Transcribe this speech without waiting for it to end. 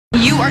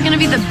are going to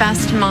be the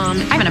best mom.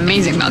 I'm an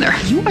amazing mother.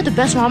 You are the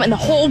best mom in the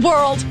whole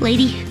world.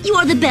 Lady, you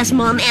are the best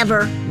mom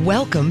ever.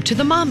 Welcome to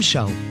The Mom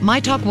Show, My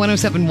Talk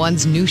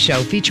 1071's new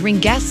show featuring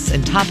guests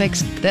and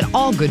topics that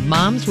all good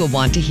moms will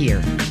want to hear.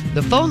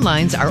 The phone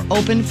lines are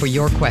open for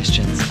your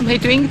questions. Am I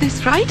doing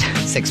this right?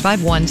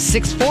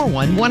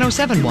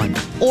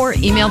 651-641-1071. Or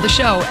email the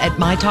show at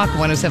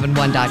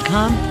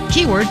mytalk1071.com,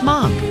 keyword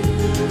mom.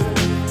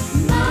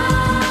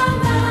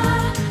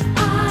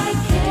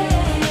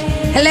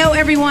 Hello,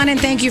 everyone, and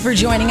thank you for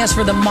joining us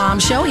for the Mom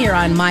Show here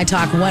on My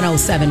Talk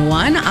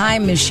 1071.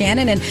 I'm Miss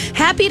Shannan, and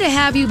happy to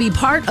have you be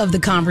part of the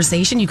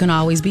conversation. You can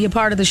always be a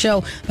part of the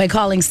show by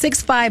calling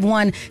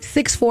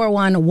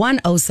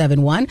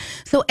 651-641-1071.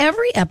 So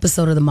every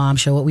episode of the Mom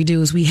Show, what we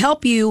do is we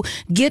help you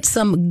get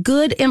some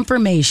good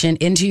information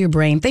into your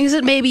brain, things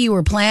that maybe you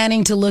were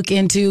planning to look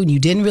into and you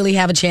didn't really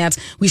have a chance.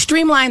 We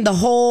streamline the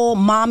whole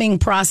momming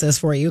process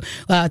for you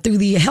through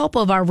the help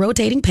of our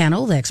rotating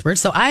panel of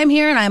experts. So I'm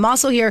here, and I'm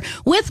also here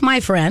with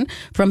my friend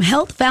from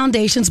Health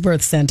Foundation's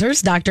Birth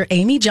Centers, Dr.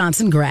 Amy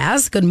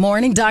Johnson-Graz. Good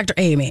morning, Dr.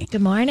 Amy.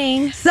 Good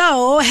morning.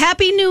 So,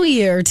 Happy New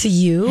Year to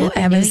you. Happy I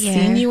haven't New Year.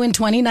 seen you in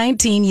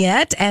 2019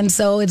 yet, and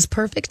so it's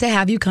perfect to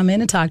have you come in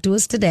and talk to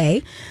us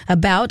today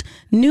about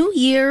New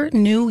Year,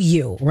 New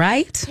You,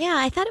 right? Yeah,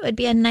 I thought it would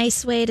be a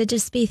nice way to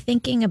just be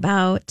thinking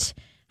about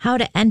how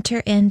to enter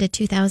into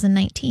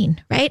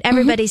 2019, right?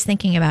 Everybody's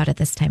thinking about it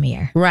this time of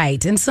year.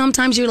 Right. And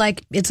sometimes you're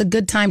like, it's a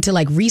good time to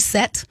like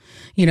reset.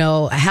 You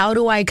know, how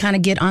do I kind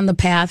of get on the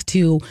path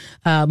to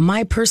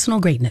my personal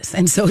greatness?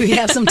 And so we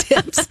have some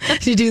tips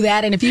to do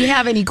that. And if you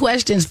have any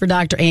questions for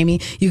Dr. Amy,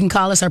 you can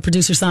call us. Our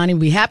producer, Sonny, will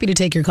be happy to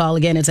take your call.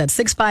 Again, it's at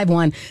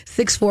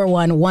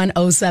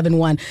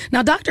 651-641-1071.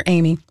 Now, Dr.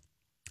 Amy,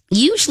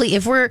 usually,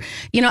 if we're,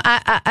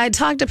 I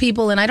talk to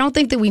people, and I don't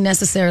think that we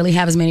necessarily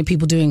have as many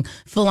people doing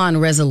full-on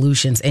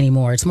resolutions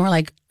anymore. It's more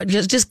like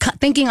just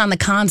thinking on the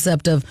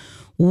concept of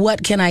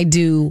what can I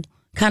do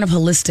kind of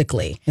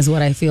holistically is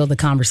what I feel the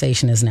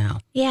conversation is now.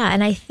 Yeah,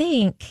 and I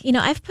think,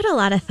 I've put a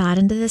lot of thought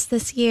into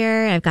this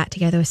year. I've got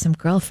together with some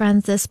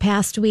girlfriends this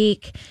past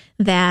week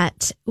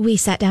that we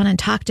sat down and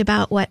talked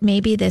about what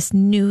maybe this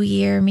new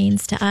year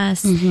means to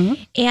us.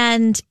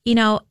 And,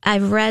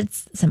 I've read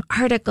some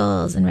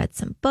articles and read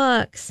some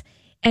books.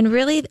 And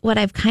really what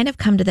I've kind of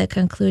come to the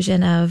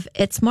conclusion of,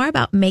 it's more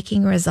about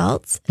making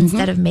results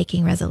instead of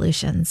making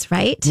resolutions,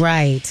 right?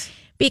 Right.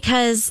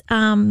 Because,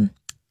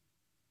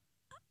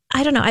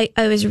 I don't know, I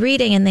was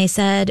reading and they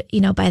said,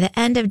 by the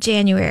end of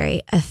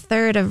January, a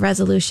third of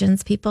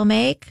resolutions people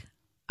make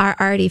are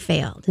already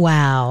failed.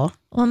 Wow.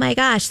 Oh my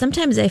gosh.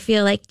 Sometimes I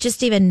feel like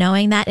just even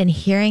knowing that and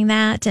hearing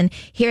like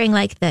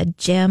the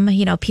gym,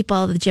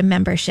 the gym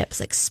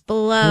memberships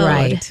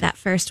explode that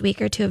first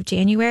week or two of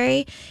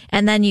January.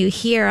 And then you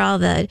hear all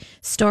the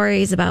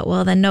stories about,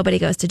 well, then nobody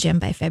goes to gym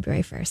by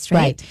February 1st,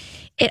 right?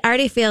 It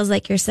already feels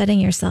like you're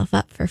setting yourself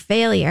up for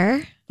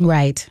failure.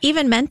 Right.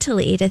 Even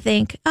mentally to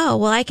think, oh,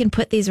 well, I can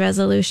put these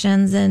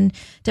resolutions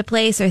into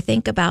place or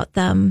think about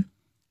them.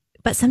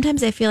 But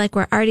sometimes I feel like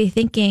we're already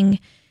thinking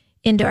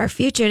into our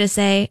future to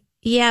say,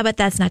 yeah, but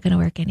that's not going to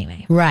work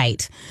anyway.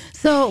 Right.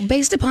 So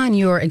based upon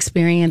your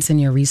experience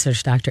and your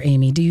research, Dr.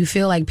 Amy, do you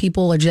feel like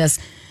people are just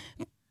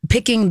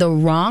picking the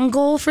wrong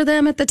goal for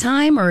them at the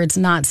time, or it's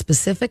not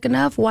specific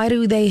enough? Why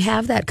do they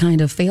have that kind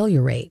of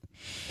failure rate?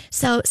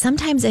 So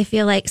sometimes I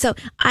feel like,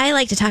 I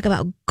like to talk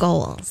about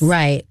goals.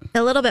 Right.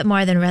 A little bit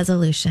more than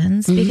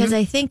resolutions, because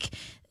I think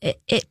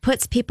it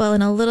puts people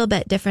in a little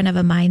bit different of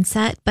a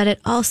mindset, but it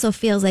also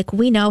feels like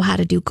we know how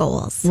to do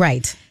goals.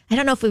 Right. I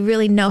don't know if we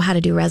really know how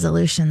to do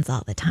resolutions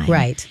all the time.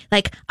 Right.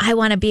 Like, I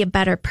want to be a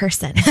better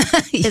person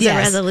is a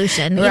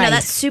resolution. Right.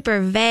 That's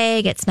super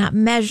vague. It's not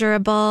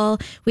measurable.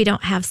 We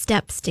don't have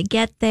steps to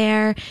get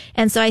there.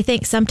 And so I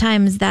think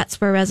sometimes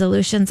that's where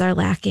resolutions are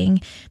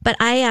lacking. But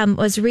I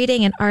was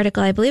reading an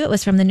article, I believe it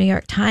was from the New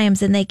York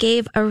Times, and they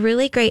gave a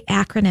really great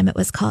acronym. It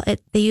was called,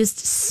 they used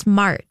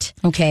SMART.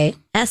 Okay.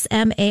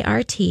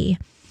 SMART.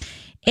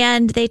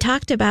 And they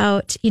talked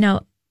about,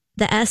 the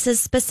S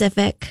is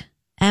specific,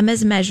 M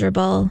is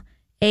measurable,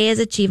 A is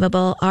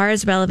achievable, R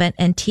is relevant,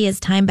 and T is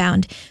time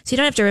bound. So you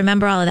don't have to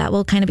remember all of that.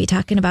 We'll kind of be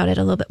talking about it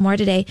a little bit more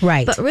today.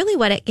 Right. But really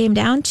what it came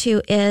down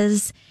to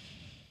is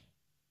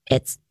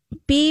it's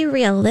be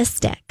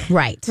realistic.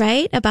 Right.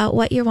 Right? About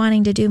what you're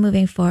wanting to do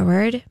moving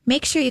forward.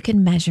 Make sure you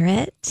can measure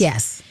it.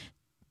 Yes.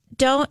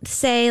 Don't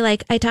say,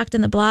 like I talked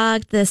in the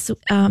blog this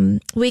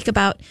week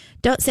about,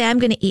 don't say I'm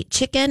going to eat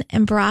chicken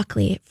and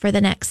broccoli for the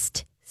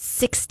next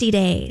 60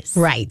 days.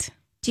 Right.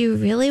 Do you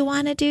really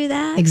want to do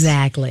that?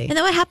 Exactly. And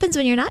then what happens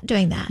when you're not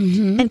doing that?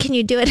 And can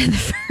you do it in the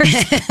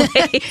first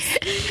place?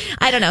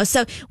 I don't know.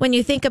 So when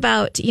you think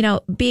about,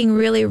 being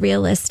really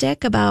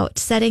realistic about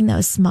setting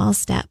those small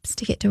steps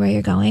to get to where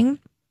you're going,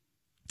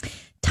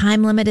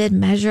 time limited,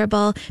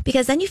 measurable,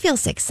 because then you feel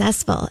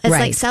successful. It's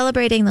like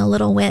celebrating the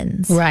little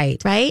wins. Right.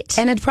 Right.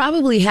 And it's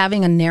probably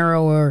having a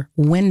narrower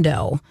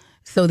window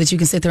so that you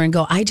can sit there and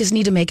go, I just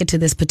need to make it to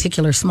this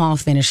particular small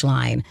finish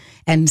line,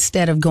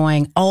 instead of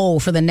going, oh,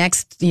 for the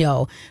next,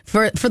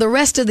 for the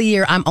rest of the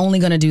year, I'm only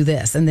going to do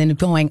this. And then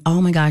going,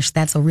 oh my gosh,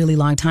 that's a really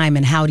long time.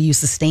 And how do you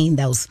sustain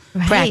those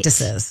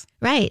practices?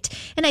 Right.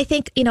 And I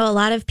think, a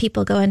lot of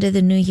people go into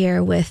the new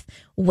year with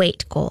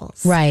weight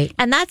goals. Right.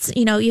 And that's,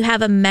 you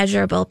have a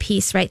measurable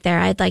piece right there.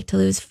 I'd like to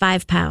lose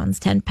 5 pounds,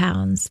 10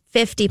 pounds,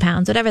 50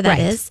 pounds, whatever that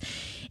is.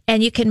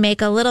 And you can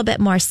make a little bit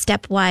more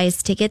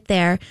stepwise to get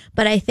there.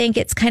 But I think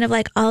it's kind of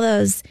like all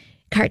those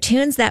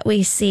cartoons that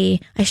we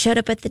see. I showed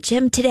up at the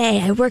gym today.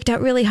 I worked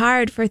out really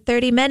hard for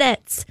 30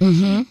 minutes.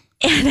 Mm-hmm.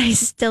 And I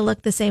still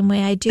look the same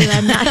way I do.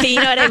 I'm not, you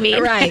know what I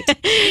mean? Right.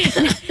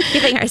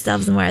 Giving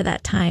ourselves more of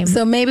that time.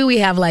 So maybe we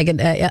have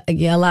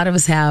a lot of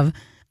us have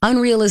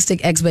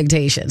unrealistic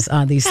expectations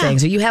on these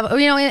things. Or you have,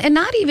 and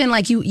not even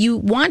like you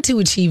want to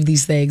achieve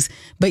these things,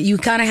 but you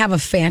kind of have a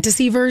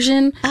fantasy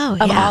version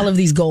of all of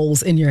these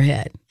goals in your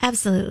head.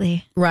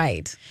 Absolutely.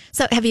 Right.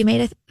 So have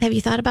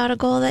you thought about a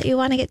goal that you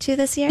want to get to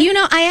this year?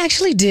 I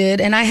actually did.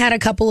 And I had a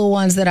couple of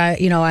ones that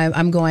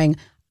I'm going,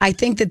 I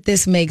think that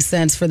this makes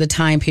sense for the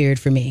time period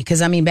for me.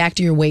 Because, back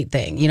to your weight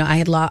thing. I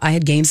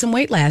had gained some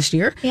weight last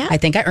year. Yeah. I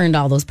think I earned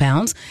all those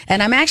pounds.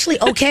 And I'm actually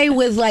okay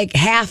with like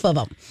half of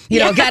them,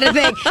 kind of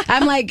thing.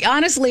 I'm like,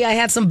 honestly, I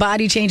had some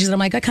body changes. And I'm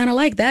like, I kind of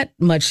like that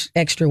much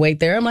extra weight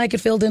there. I'm like, it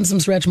filled in some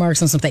stretch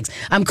marks and some things.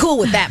 I'm cool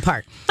with that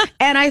part.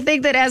 And I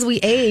think that as we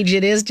age,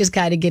 it is just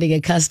kind of getting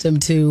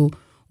accustomed to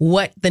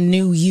what the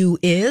new you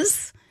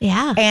is.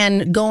 Yeah.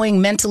 And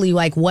going mentally,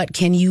 like, what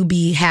can you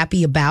be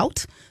happy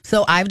about?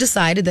 So I've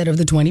decided that of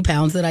the 20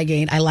 pounds that I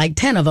gained, I like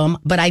 10 of them,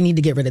 but I need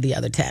to get rid of the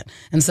other 10.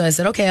 And so I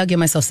said, okay, I'll give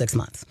myself 6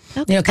 months.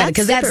 Okay,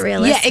 that's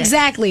realistic. Yeah,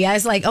 exactly. I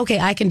was like, okay,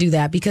 I can do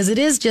that because it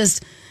is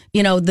just,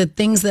 the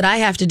things that I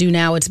have to do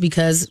now. It's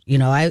because,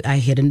 I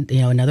hit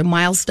another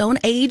milestone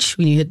age.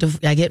 When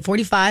I get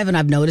 45, and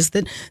I've noticed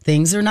that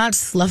things are not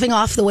sloughing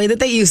off the way that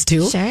they used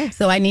to. Sure.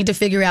 So I need to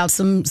figure out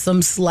some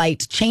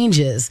slight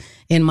changes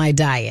in my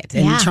diet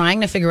and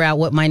trying to figure out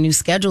what my new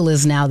schedule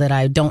is now that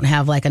I don't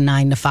have like a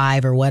 9 to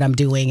 5 or what I'm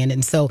doing.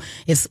 And so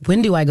it's,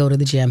 when do I go to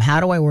the gym?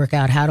 How do I work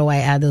out? How do I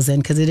add those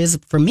in? Because it is,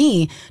 for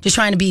me, just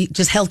trying to be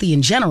just healthy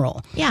in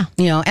general. Yeah.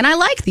 And I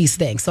like these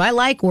things. So I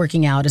like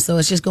working out. And so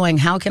it's just going,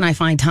 how can I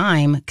find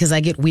time? Because I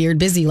get weird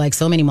busy like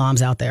so many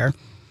moms out there.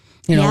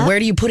 Where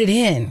do you put it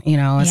in?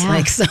 It's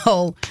like,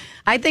 so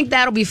I think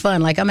that'll be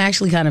fun. Like, I'm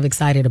actually kind of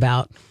excited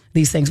about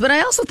these things. But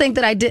I also think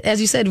that I did,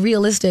 as you said,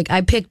 realistic.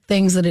 I picked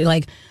things that are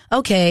like,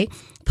 okay,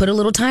 put a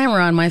little timer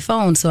on my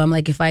phone. So I'm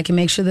like, if I can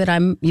make sure that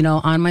I'm,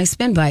 on my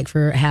spin bike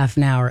for half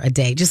an hour a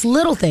day, just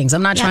little things.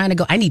 I'm not trying to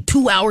go, I need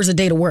 2 hours a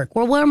day to work.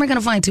 Well, where am I going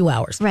to find 2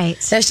 hours? Right.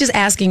 That's just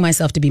asking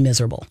myself to be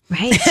miserable.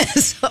 Right.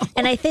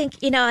 And I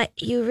think,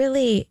 you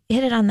really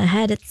hit it on the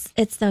head.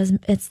 It's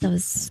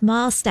those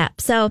small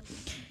steps. So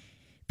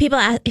people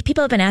have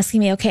been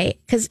asking me, okay,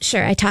 because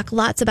sure, I talk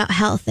lots about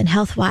health and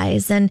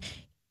health-wise and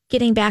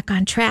getting back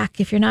on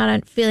track if you're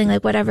not feeling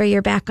like whatever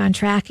your back on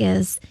track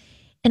is.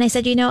 And I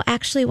said,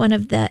 actually one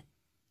of the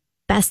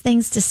best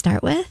things to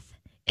start with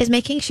is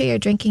making sure you're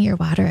drinking your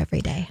water every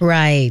day.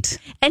 Right.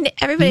 And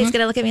everybody's going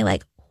to look at me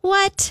like,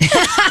 what?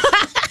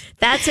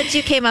 That's what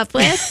you came up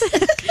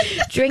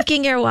with?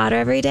 Drinking your water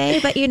every day.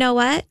 But you know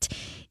what?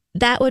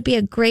 That would be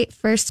a great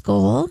first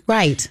goal.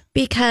 Right.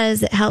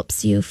 Because it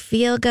helps you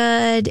feel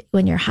good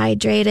when you're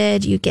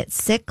hydrated. You get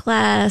sick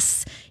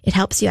less. It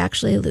helps you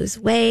actually lose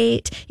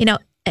weight.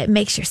 It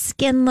makes your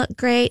skin look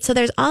great. So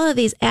there's all of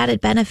these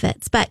added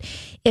benefits. But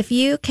if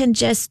you can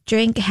just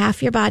drink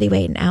half your body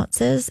weight in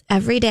ounces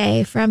every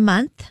day for a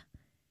month,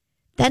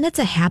 then it's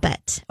a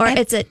habit, or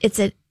it's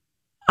a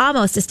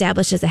almost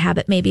established as a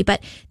habit maybe,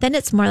 but then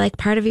it's more like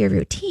part of your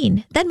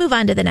routine. Then move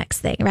on to the next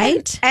thing,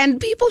 right? And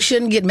people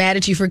shouldn't get mad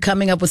at you for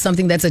coming up with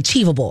something that's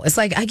achievable. It's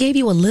like, I gave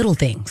you a little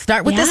thing.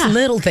 Start with this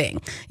little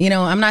thing.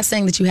 I'm not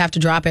saying that you have to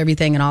drop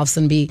everything and all of a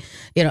sudden be,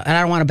 and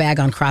I don't want to bag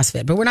on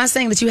CrossFit, but we're not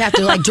saying that you have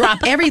to like drop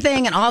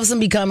everything and all of a sudden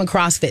become a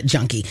CrossFit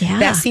junkie. Yeah.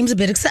 That seems a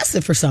bit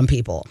excessive for some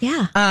people.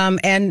 Yeah.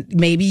 And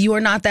maybe you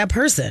are not that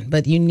person,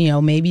 but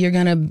maybe you're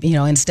going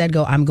to, instead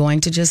go, I'm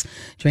going to just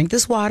drink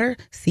this water,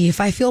 see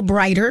if I feel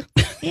brighter.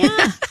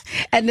 Yeah.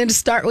 And then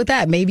start with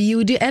that. Maybe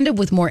you do end up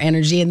with more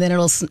energy, and then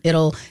it'll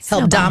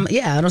help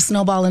it'll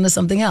snowball into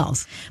something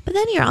else. But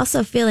then you're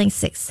also feeling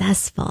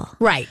successful.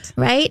 Right.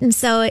 And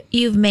so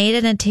you've made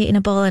an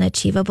attainable and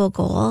achievable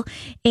goal,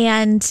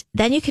 and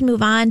then you can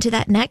move on to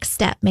that next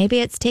step. Maybe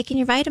it's taking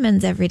your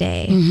vitamins every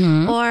day,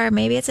 or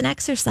maybe it's an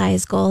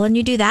exercise goal, and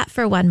you do that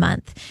for 1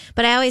 month.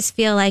 But I always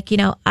feel like,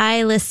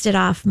 I listed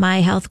off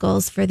my health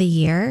goals for the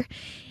year.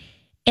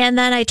 And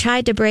then I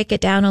tried to break it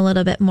down a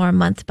little bit more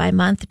month by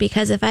month,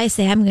 because if I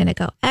say I'm going to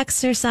go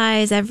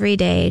exercise every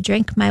day,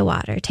 drink my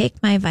water,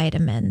 take my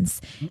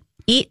vitamins,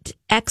 eat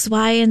X,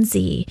 Y, and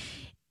Z,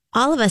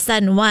 all of a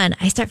sudden,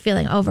 I start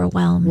feeling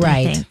overwhelmed,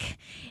 right. I think.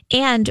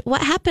 And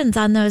what happens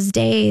on those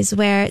days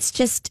where it's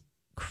just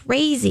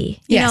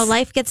crazy. Yes.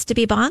 Life gets to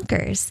be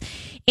bonkers.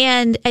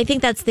 And I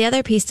think that's the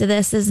other piece to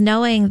this is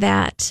knowing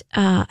that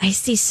I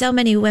see so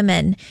many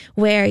women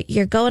where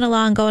you're going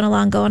along,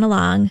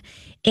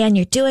 and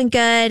you're doing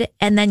good,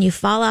 and then you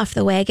fall off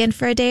the wagon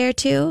for a day or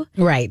two.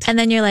 Right. And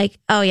then you're like,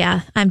 oh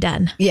yeah, I'm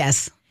done.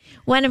 Yes.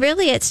 When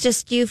really it's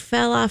just you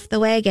fell off the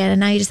wagon and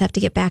now you just have to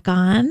get back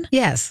on.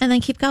 Yes. And then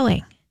keep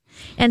going.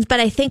 But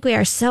I think we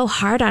are so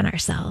hard on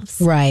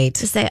ourselves. Right.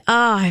 To say,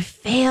 oh, I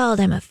failed,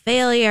 I'm a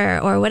failure,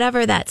 or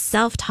whatever that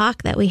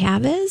self-talk that we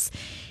have is.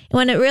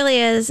 When it really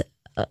is,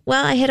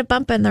 well, I hit a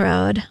bump in the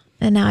road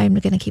and now I'm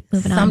going to keep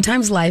moving on.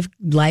 Sometimes life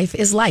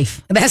is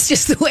life. That's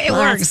just the way it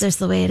works. That's just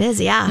the way it is,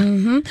 yeah.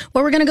 Mm-hmm.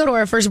 Well, we're going to go to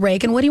our first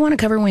break. And what do you want to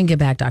cover when we get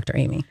back, Dr.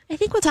 Amy? I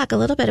think we'll talk a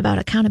little bit about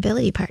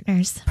accountability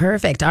partners.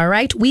 Perfect. All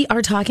right. We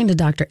are talking to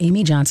Dr.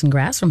 Amy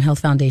Johnson-Grass from Health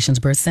Foundation's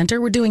Birth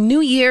Center. We're doing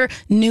New Year,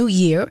 New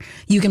Year.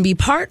 You can be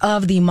part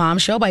of the Mom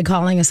Show by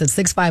calling us at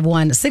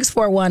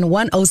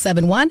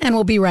 651-641-1071, and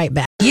we'll be right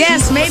back.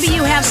 Yes, maybe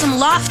you have some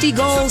lofty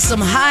goals,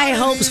 some high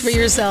hopes for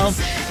yourself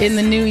in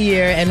the new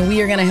year, and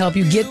we are going to help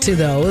you get to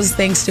those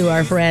thanks to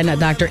our friend,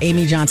 Dr.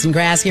 Amy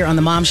Johnson-Grass here on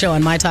the Mom Show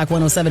on My Talk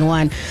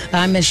 1071.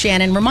 I'm Miss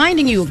Shannan,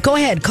 reminding you, go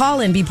ahead, call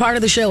in, be part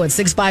of the show at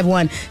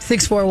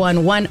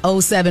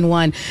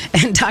 651-641-1071.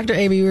 And Dr.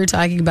 Amy, we were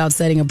talking about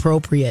setting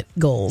appropriate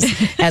goals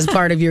as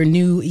part of your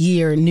New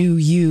Year, New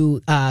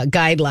You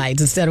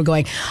guidelines, instead of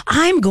going,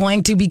 I'm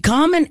going to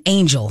become an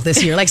angel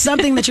this year, like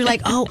something that you're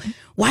like, oh,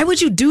 why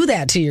would you do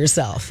that to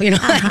yourself?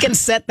 I can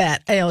set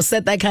that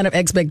kind of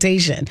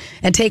expectation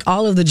and take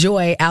all of the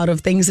joy out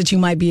of things that you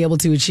might be able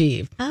to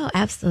achieve. Oh,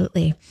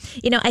 absolutely.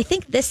 I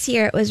think this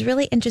year it was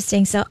really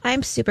interesting. So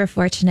I'm super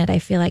fortunate, I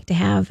feel like, to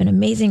have an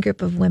amazing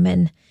group of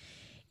women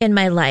in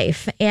my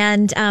life.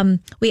 And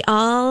we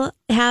all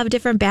have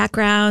different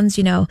backgrounds.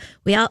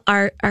 We all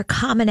our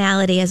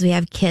commonality as we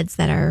have kids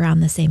that are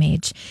around the same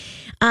age.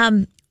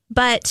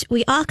 But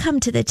we all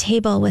come to the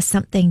table with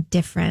something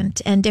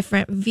different and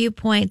different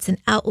viewpoints and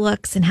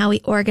outlooks and how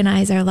we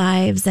organize our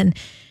lives and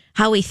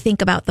how we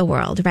think about the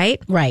world,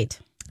 right? Right.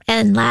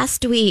 And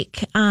last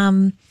week,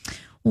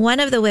 one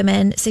of the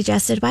women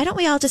suggested, why don't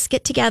we all just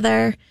get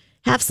together,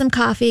 have some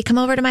coffee, come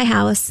over to my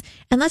house,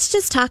 and let's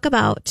just talk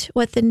about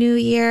what the new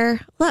year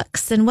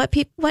looks and what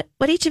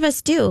each of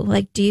us do.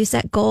 Like, do you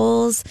set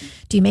goals?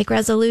 Do you make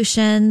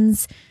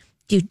resolutions?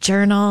 Do you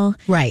journal?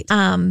 Right.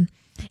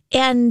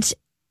 And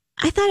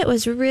I thought it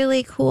was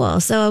really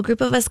cool. So a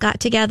group of us got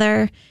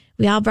together.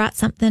 We all brought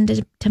something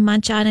to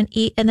munch on and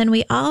eat. And then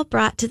we all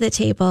brought to the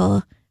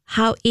table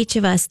how each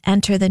of us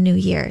enter the new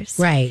year's.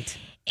 Right.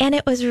 And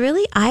it was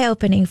really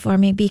eye-opening for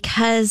me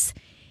because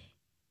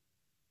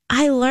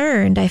I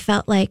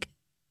felt like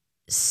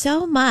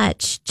so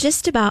much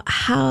just about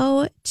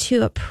how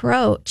to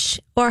approach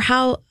or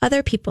how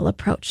other people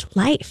approach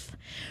life,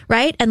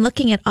 right? And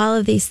looking at all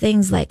of these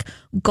things like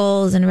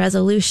goals and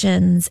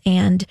resolutions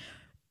and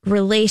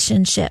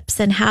relationships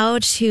and how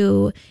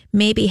to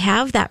maybe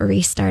have that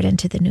restart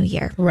into the new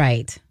year.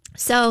 Right.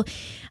 So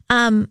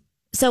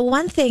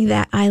one thing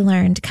that I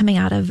learned coming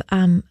out of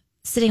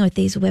sitting with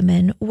these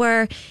women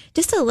were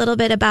just a little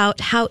bit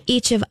about how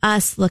each of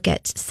us look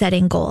at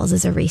setting goals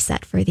as a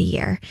reset for the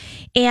year.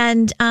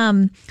 And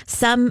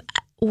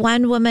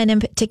one woman in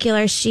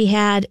particular, she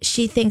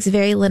thinks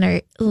very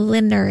linear.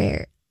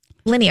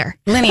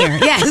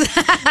 Yes.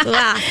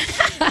 Wow.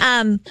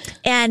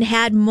 And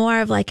had more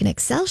of like an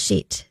Excel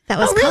sheet that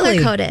was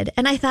color coded.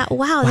 And I thought,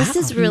 wow, this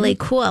is really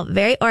cool.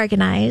 Very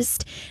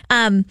organized.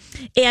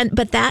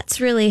 But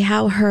that's really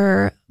how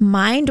her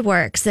mind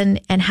works and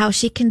how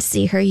she can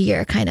see her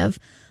year kind of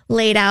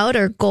laid out,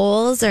 or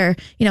goals, or,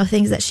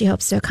 things that she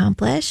hopes to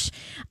accomplish.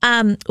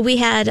 We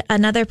had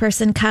another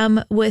person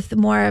come with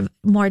more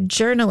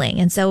journaling.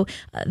 And so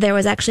there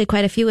was actually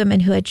quite a few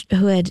women who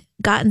had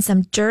gotten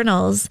some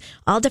journals,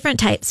 all different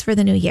types, for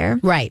the new year.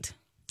 Right.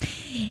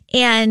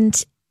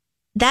 And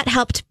that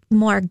helped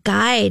more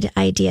guide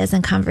ideas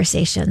and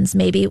conversations,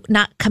 maybe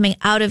not coming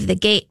out of the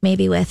gate,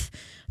 maybe with,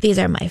 these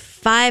are my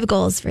 5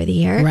 goals for the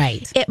year.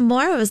 Right. It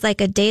more was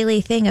like a daily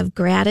thing of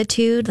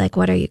gratitude. Like,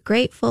 what are you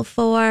grateful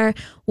for?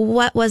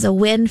 What was a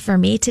win for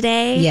me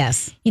today?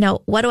 Yes.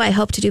 What do I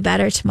hope to do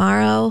better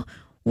tomorrow?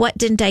 What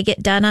didn't I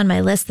get done on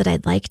my list that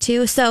I'd like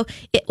to? So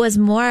it was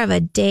more of a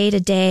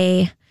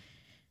day-to-day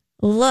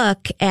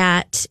look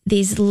at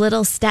these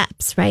little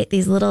steps, right?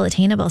 These little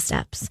attainable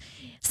steps.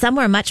 Some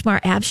were much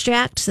more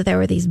abstract. So there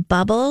were these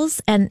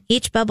bubbles, and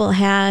each bubble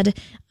had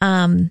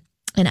an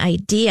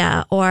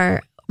idea,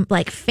 or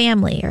like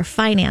family or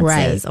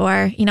finances, right.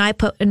 Or, I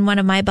put in one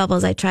of my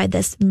bubbles, I tried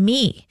this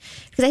me,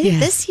 because I think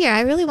this year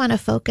I really want to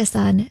focus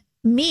on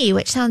me,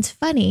 which sounds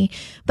funny,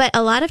 but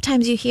a lot of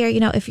times you hear,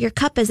 if your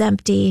cup is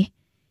empty,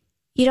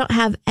 you don't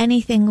have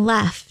anything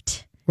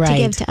left to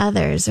give to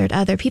others or to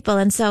other people.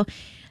 And so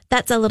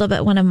that's a little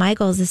bit one of my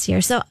goals this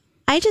year. So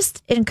I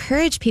just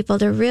encourage people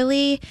to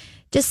really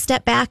just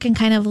step back and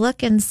kind of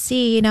look and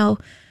see,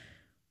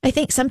 I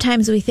think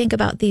sometimes we think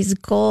about these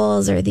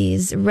goals or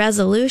these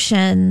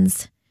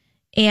resolutions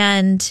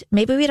and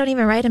maybe we don't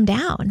even write them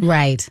down.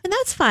 Right. And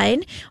that's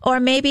fine. Or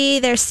maybe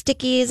there's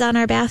stickies on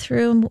our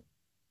bathroom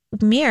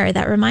mirror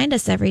that remind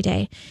us every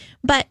day.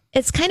 But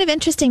it's kind of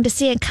interesting to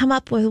see and come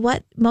up with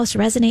what most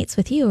resonates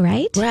with you,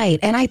 right? Right.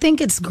 And I think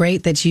it's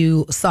great that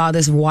you saw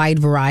this wide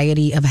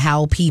variety of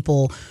how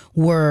people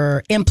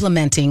were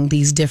implementing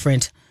these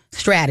different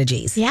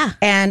strategies. Yeah.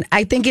 And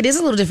I think it is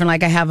a little different.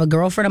 Like I have a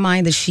girlfriend of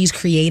mine that she's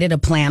created a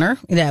planner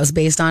that was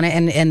based on it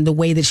and the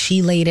way that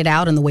she laid it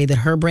out and the way that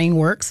her brain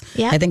works.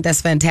 Yeah. I think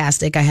that's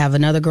fantastic. I have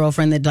another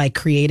girlfriend that like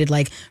created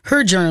like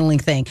her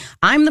journaling thing.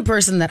 I'm the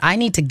person that I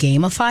need to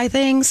gamify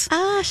things.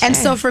 Oh, sure. And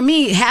so for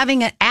me,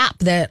 having an app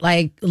that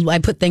like I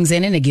put things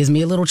in and it gives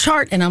me a little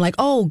chart and I'm like,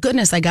 oh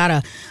goodness, I got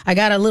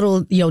a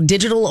little,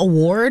 digital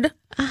award.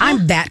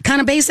 I'm that kind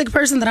of basic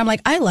person that I'm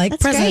like, I like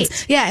That's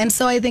presents. great. Yeah. And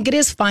so I think it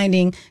is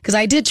finding, because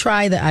I did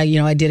try that. I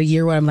did a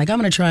year where I'm like, I'm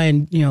going to try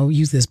and,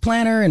 use this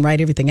planner and write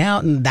everything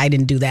out. And I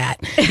didn't do that.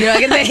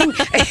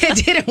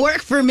 It didn't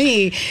work for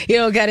me,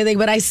 kind of thing.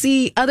 But I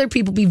see other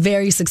people be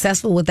very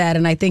successful with that.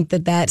 And I think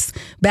that that's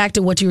back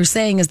to what you were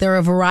saying is there are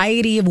a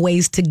variety of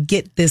ways to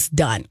get this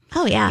done.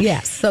 Oh, yeah.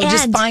 Yes. So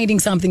just finding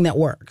something that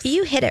works.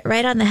 You hit it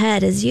right on the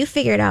head as you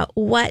figured out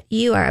what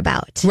you are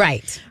about.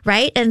 Right.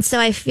 Right. And so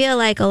I feel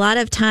like a lot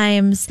of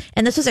times,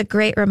 and this was a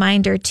great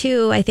reminder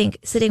too, I think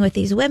sitting with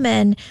these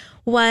women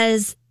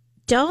was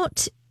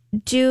don't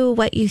do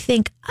what you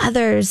think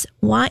others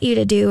want you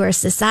to do or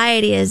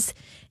society is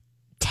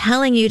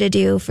telling you to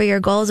do for your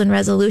goals and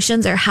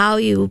resolutions or how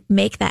you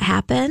make that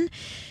happen.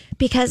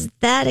 Because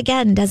that,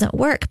 again, doesn't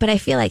work. But I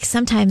feel like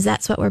sometimes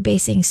that's what we're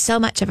basing so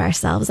much of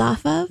ourselves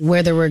off of.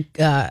 Whether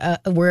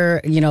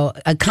we're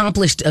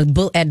accomplished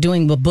at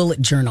doing a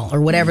bullet journal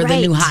or whatever the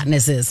new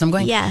hotness is. So I'm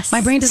going, yes.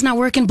 My brain does not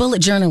work in bullet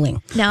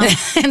journaling. No,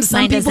 and some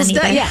mine people doesn't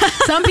either. Yeah,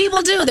 some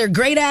people do. They're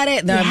great at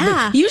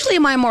it. Usually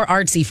my more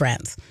artsy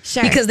friends.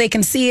 Sure. Because they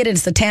can see it and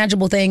it's a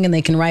tangible thing and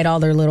they can write all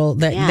their little,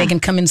 they can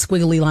come in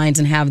squiggly lines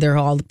and have their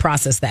whole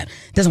process that.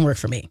 It doesn't work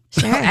for me.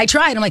 Sure. I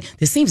tried. I'm like,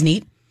 this seems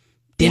neat.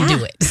 Didn't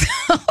do it.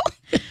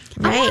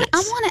 Right. I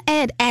want to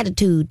add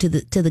attitude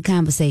to the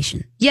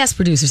conversation. Yes,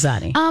 producer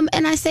Sani.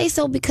 And I say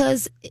so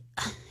because,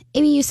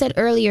 Amy, you said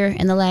earlier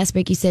in the last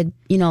break, you said,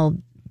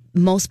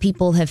 most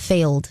people have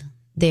failed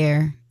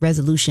their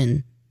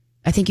resolution.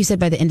 I think you said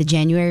by the end of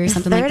January or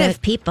something like that. A third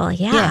of people,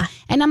 yeah.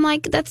 And I'm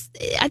like,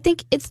 I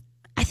think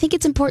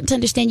it's important to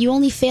understand you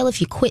only fail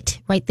if you quit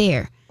right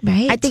there.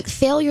 Right. I think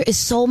failure is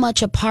so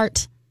much a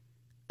part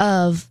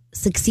of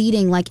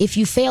succeeding. Like if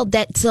you failed,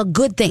 that's a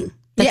good thing.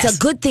 That's a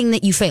good thing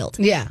that you failed.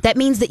 Yeah. That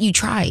means that you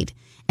tried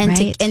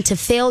and to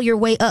fail your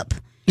way up.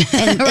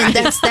 And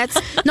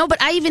that's no,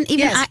 but I even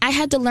yes. I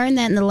had to learn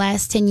that in the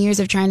last 10 years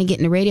of trying to get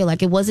into radio.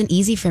 Like it wasn't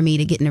easy for me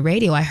to get into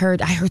radio. I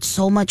heard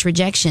so much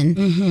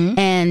rejection.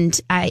 And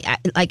I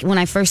like when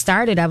I first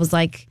started, I was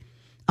like,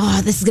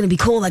 oh, this is going to be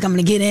cool. Like I'm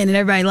going to get in and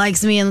everybody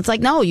likes me. And it's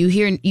like, no,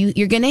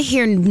 you're going to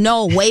hear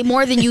no way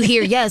more than you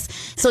hear yes.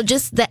 So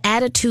just the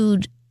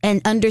attitude and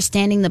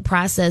understanding the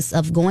process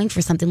of going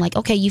for something like,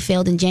 okay, you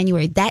failed in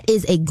January. That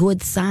is a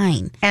good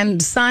sign.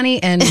 And Sonny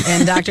and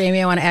Dr.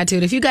 Amy, I want to add to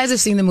it. If you guys have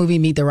seen the movie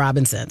Meet the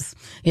Robinsons,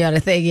 the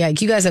thing,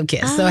 you guys have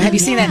kids. So have you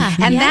seen that?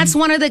 And that's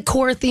one of the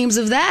core themes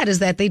of that is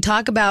that they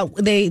talk about,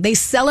 they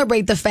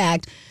celebrate the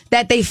fact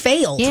that they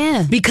failed.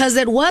 Yeah. Because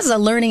it was a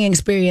learning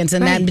experience.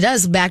 And that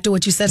does, back to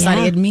what you said,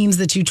 Sonny, it means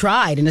that you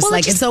tried. And it's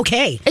it's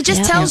okay. It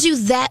just tells you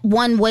that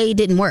one way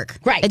didn't work.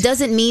 Right. It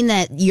doesn't mean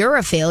that you're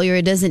a failure.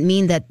 It doesn't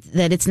mean that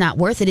it's not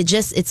worth it.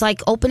 It's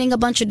like opening a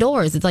bunch of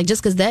doors. It's like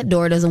just because that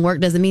door doesn't work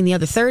doesn't mean the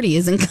other 30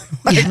 isn't going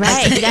to work.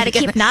 Right. You got to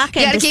keep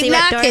knocking to see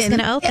what door is going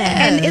to open.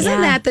 And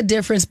isn't that the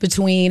difference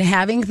between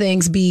having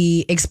things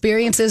be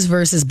experiences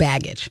versus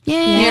baggage?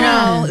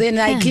 Yeah. And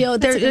like,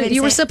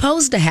 you were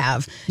supposed to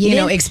have,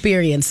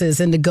 experiences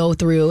and to go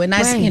through and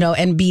that's,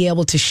 and be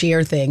able to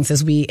share things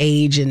as we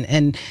age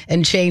and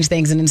change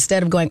things. And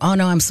instead of going, oh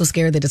no, I'm so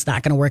scared that it's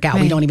not going to work out.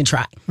 We don't even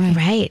try.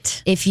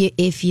 Right. If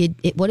you,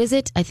 what is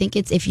it? I think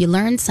it's if you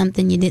learned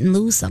something, you didn't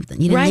lose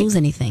something. You didn't lose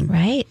anything.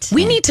 Right.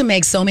 We need to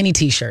make so many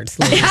t-shirts.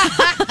 Ladies.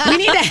 We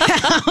need to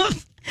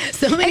have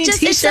so many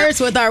t-shirts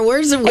with our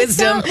words of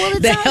wisdom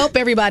that help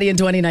everybody in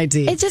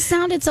 2019. It just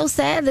sounded so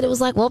sad that it was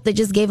like, well, they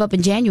just gave up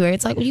in January.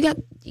 It's like, well, you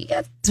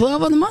got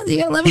 12 other months. You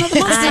got 11 other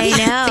months I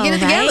know, to get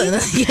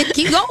it together.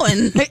 Keep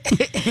going.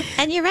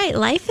 And you're right.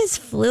 Life is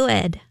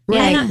fluid. Right.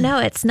 I don't know.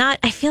 It's not,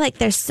 I feel like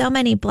there's so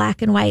many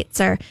black and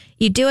whites or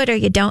you do it or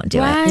you don't do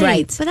it.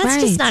 Right. But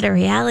that's just not a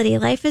reality.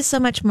 Life is so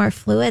much more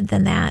fluid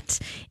than that.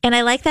 And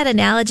I like that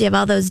analogy of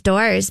all those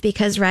doors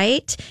because,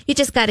 you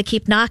just got to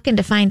keep knocking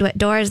to find what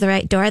door is the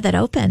right door that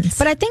opens.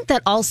 But I think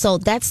that also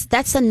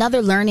that's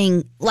another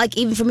learning, like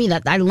even for me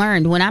that I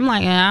learned when I'm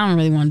like, I don't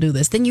really want to do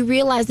this. Then you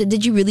realize that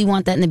did you really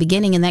want that in the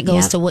beginning? And that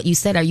goes to what you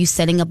said. Are you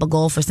setting up a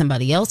goal for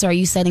somebody else, or are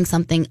you setting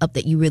something up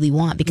that you really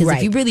want? Because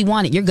if you really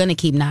want it, you're going to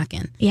keep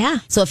knocking. Yeah.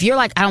 So if you're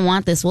like, I don't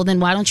want this, well,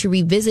 then why don't you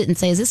revisit and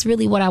say, is this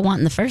really what I want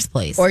in the first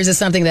place? Or is it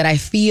something that I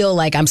feel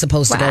like I'm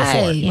supposed to go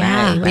for?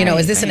 Yeah. You know,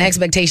 is this an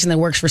expectation that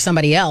works for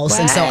somebody else?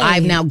 And so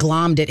I've now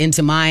glommed it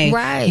into my,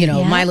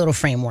 my little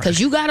framework. Because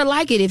you got to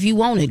like it if you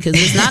want it, because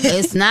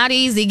it's not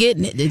easy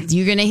getting it.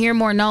 You're going to hear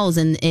more no's.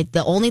 And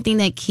the only thing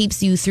that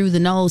keeps you through the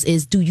no's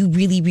is, do you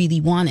really,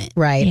 really want it?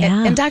 Right.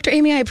 Yeah. And Dr.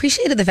 Amy, I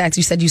appreciated the fact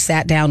you said you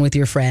sat down with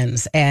your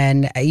friends,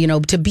 and, you know,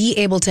 to be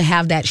able to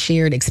have that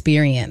shared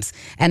experience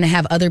and to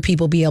have other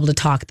people be able to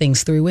talk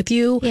things through with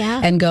you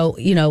and go,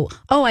 you know,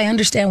 oh, I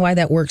understand why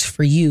that works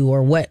for you,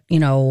 or what, you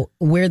know,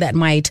 where that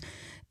might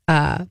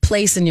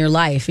place in your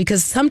life.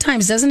 Because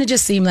sometimes doesn't it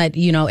just seem that,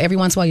 you know, every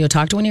once in a while you'll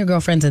talk to one of your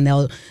girlfriends and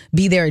they'll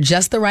be there at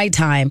just the right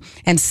time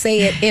and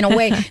say it in a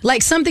way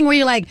like something where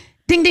you're like,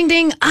 ding, ding,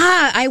 ding.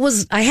 I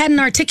hadn't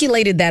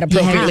articulated that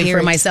appropriately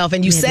for myself,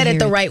 and you said it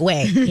the right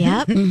way.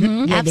 Yep.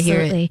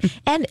 Absolutely.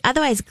 And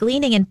otherwise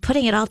gleaning and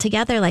putting it all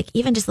together, like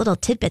even just little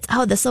tidbits.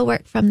 Oh, this will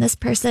work from this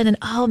person, and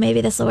oh,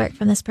 maybe this will work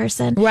from this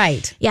person.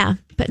 Right. Yeah.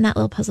 Putting that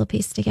little puzzle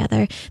piece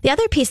together. The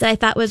other piece that I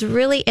thought was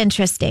really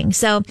interesting.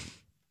 So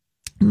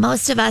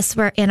most of us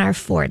were in our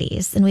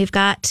 40s, and we've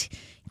got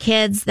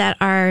kids that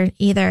are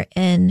either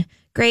in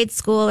grade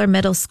school or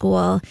middle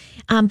school.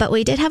 But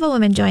we did have a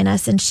woman join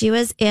us, and she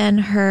was in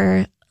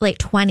her late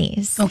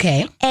 20s.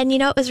 Okay. And, you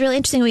know, it was really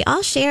interesting. We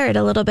all shared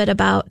a little bit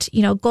about,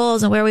 you know,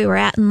 goals and where we were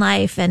at in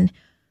life and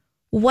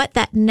what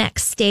that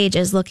next stage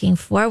is looking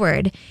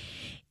forward.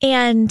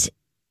 And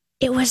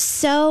it was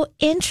so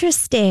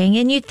interesting.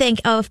 And you'd think,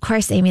 oh, of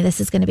course, Amy,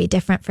 this is going to be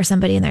different for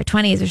somebody in their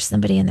 20s or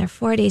somebody in their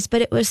 40s.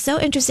 But it was so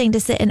interesting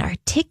to sit and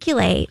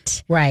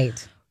articulate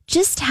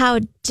just how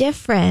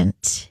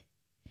different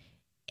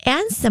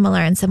and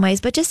similar in some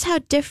ways, but just how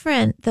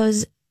different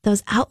those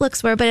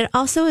outlooks were. But it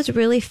also was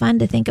really fun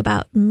to think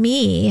about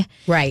me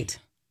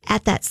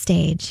at that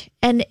stage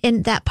and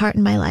in that part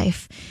in my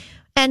life.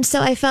 And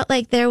so I felt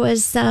like there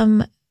was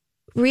some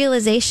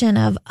realization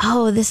of,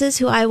 oh, this is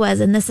who I was,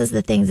 and this is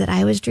the things that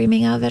I was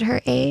dreaming of at her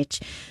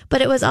age.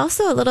 But it was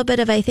also a little bit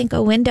of, I think,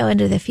 a window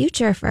into the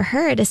future for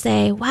her to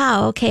say,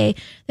 wow, okay,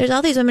 there's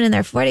all these women in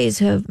their 40s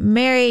who have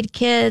married,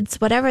 kids,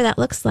 whatever that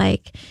looks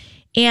like.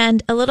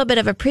 And a little bit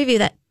of a preview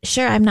that,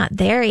 sure, I'm not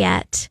there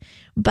yet,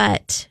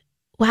 but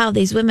wow,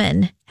 these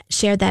women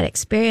shared that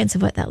experience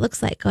of what that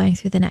looks like going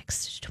through the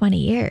next 20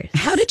 years.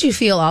 How did you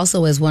feel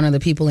also as one of the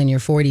people in your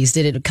 40s?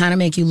 Did it kind of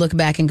make you look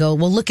back and go,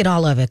 well, look at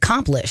all of it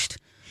accomplished?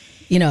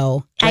 You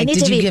know, like, I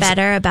need to be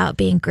better about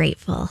being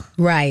grateful.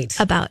 Right.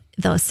 About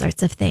those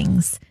sorts of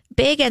things.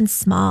 Big and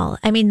small.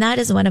 I mean, that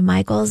is one of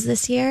my goals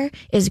this year,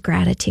 is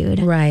gratitude.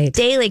 Right.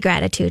 Daily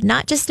gratitude.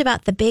 Not just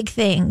about the big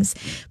things,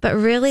 but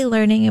really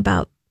learning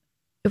about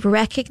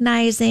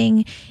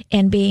recognizing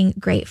and being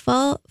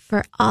grateful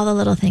for all the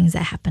little things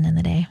that happen in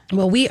the day.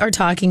 Well, we are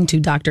talking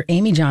to Dr.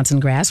 Amy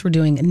Johnson-Grass. We're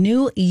doing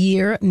New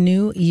Year,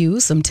 New You,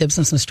 some tips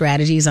and some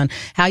strategies on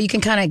how you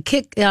can kind of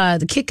kick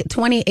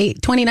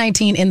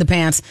 2019 in the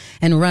pants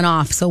and run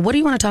off. So what do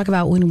you want to talk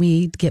about when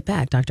we get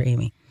back, Dr.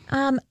 Amy?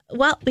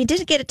 Well, we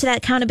didn't get to that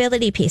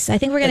accountability piece. So I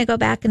think we're going to go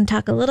back and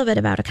talk a little bit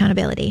about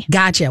accountability.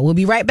 Gotcha. We'll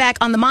be right back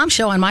on The Mom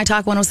Show on My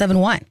Talk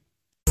 107.1.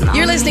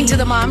 You're listening to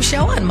The Mom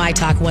Show on My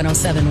Talk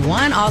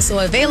 107.1, also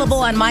available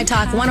on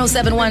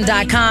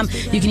MyTalk1071.com.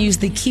 You can use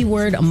the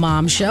keyword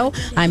Mom Show.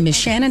 I'm Miss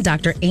Shannan.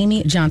 Dr.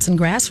 Amy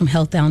Johnson-Grass from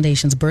Health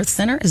Foundation's Birth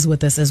Center is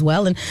with us as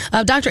well. And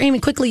Dr. Amy,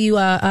 quickly, you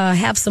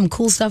have some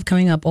cool stuff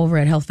coming up over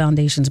at Health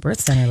Foundation's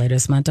Birth Center later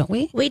this month, don't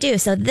we? We do.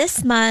 So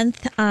this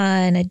month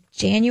on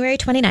January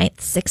 29th,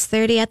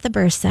 6:30 at the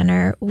Birth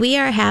Center, we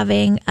are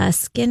having a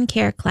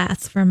skincare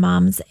class for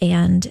moms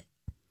and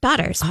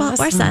daughters, well,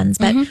 or sons,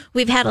 but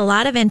we've had a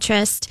lot of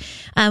interest.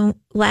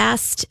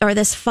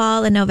 This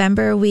fall in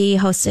November, we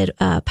hosted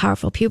a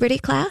powerful puberty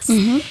class.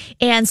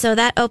 And so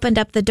that opened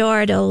up the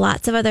door to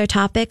lots of other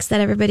topics that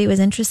everybody was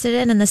interested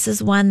in. And this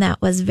is one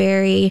that was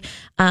very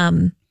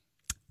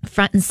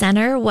front and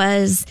center,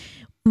 was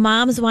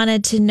moms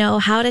wanted to know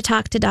how to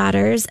talk to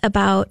daughters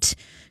about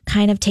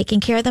kind of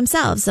taking care of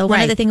themselves. So one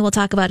of the things we'll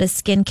talk about is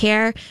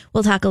skincare.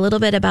 We'll talk a little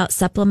bit about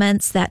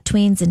supplements that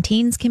tweens and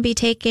teens can be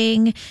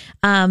taking.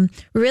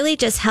 Really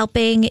just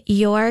helping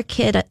your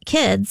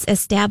kids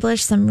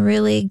establish some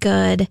really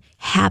good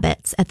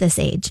habits at this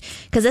age.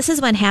 Because this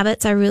is when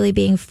habits are really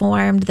being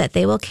formed that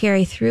they will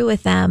carry through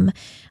with them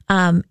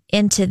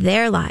into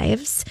their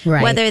lives,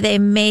 whether they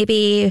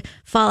maybe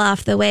fall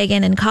off the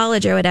wagon in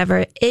college or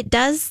whatever.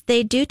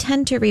 They do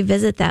tend to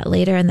revisit that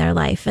later in their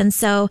life. And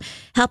so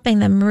helping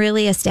them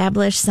really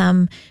establish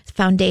some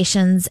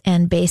foundations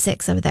and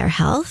basics of their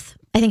health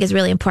I think is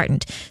really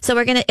important. So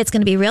it's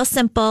going to be real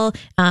simple.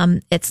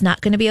 It's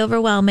not going to be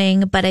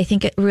overwhelming, but I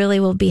think it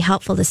really will be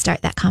helpful to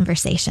start that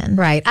conversation.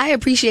 Right. I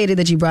appreciated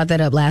that you brought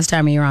that up last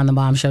time you were on the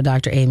Mom Show,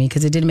 Dr. Amy,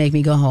 because it did make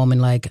me go home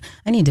and I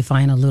need to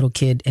find a little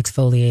kid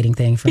exfoliating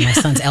thing for my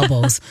son's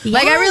elbows.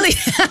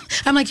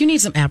 I'm like, you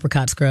need some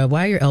apricot scrub.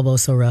 Why are your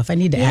elbows so rough? I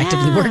need to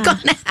actively work on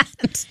that.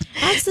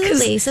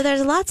 Absolutely. So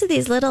there's lots of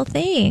these little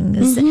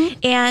things.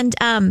 And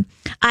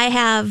I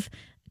have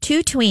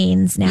 2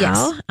 tweens now.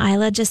 Yes.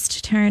 Isla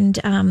just turned,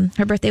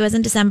 her birthday was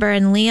in December,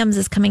 and Liam's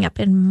is coming up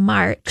in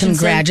March.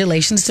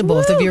 Congratulations to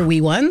both of your wee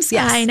ones.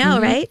 Yes. I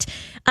know, right?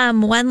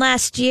 One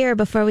last year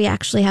before we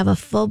actually have a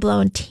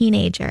full-blown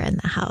teenager in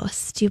the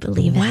house. Do you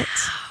believe it?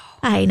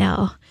 I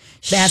know.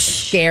 That's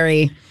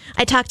scary.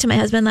 I talked to my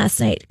husband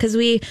last night because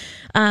he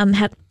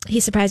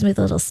surprised me with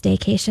a little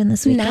staycation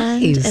this weekend.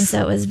 Nice. And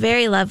so it was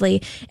very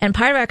lovely. And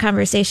part of our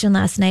conversation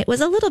last night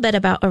was a little bit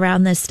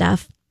around this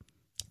stuff.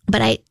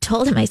 But I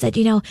told him, I said,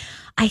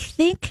 I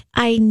think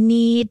I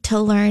need to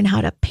learn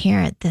how to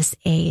parent this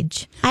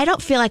age. I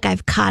don't feel like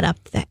I've caught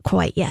up that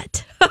quite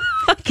yet.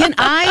 Can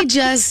I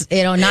just,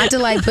 not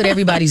to put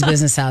everybody's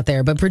business out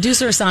there, but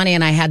producer Asani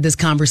and I had this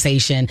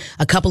conversation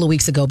a couple of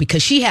weeks ago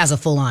because she has a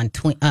full-on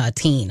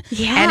teen.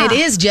 Yeah. And it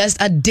is just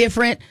a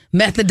different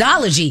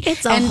methodology.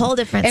 It's a whole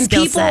different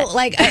skill set.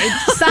 And people,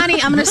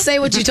 Sani, I'm going to say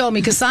what you told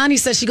me, because Sani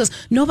says, she goes,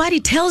 nobody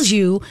tells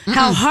you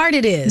how hard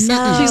it is.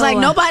 No. She's like,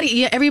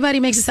 everybody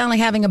makes it sound like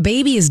having a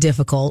baby is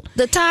difficult.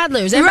 The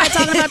toddlers. Everybody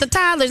talking about the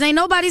toddlers. Ain't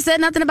nobody said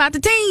nothing about the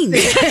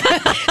teens.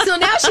 So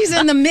now she's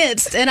in the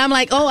midst, and I'm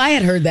like, oh, I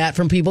had heard that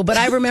from people, but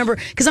I remember,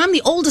 because I'm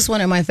the oldest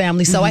one in my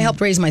family, so I helped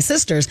raise my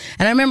sisters,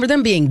 and I remember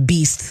them being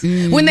beasts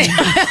when they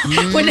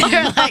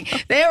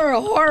they were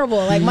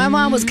horrible. My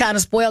mom was kind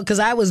of spoiled because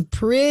I was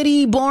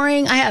pretty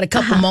boring. I had a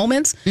couple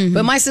moments,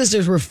 but my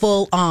sisters were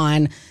full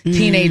on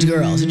teenage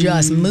girls,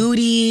 just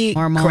moody,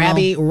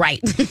 crabby,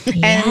 right?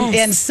 Yes.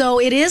 And so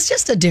it is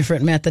just a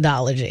different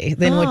methodology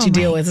than what you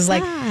deal with. It's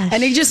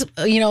and they just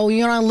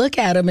look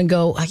at them and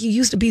go, oh, you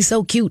used to be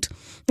so cute.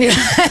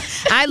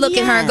 I look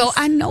at her and go,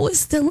 I know it's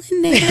still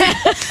in there.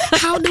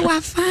 How do I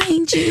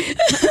find you?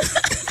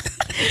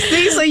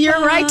 See, so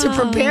you're right to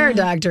prepare,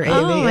 Dr.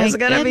 Amy. It's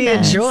going to be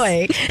a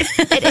joy.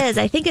 It is.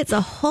 I think it's a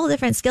whole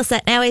different skill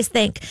set. And I always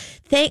think,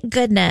 thank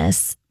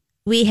goodness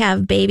we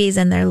have babies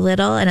and they're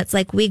little, and it's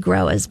like we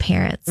grow as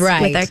parents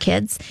with our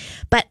kids.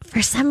 But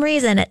for some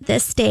reason at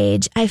this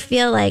stage, I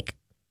feel like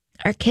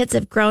our kids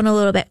have grown a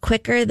little bit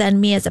quicker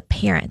than me as a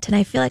parent. And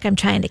I feel like I'm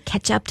trying to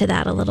catch up to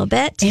that a little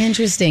bit.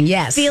 Interesting.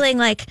 Yes. Feeling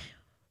like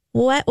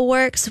what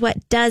works,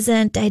 what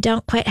doesn't. I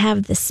don't quite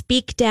have the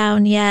speak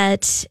down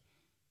yet.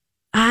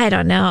 I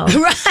don't know.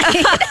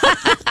 Right.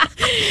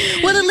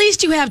 Well, at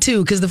least you have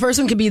 2, because the first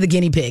one could be the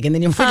guinea pig, and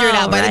then you'll figure it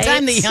out by the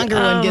time the younger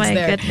one gets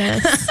there. Oh, my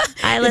goodness.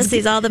 Isla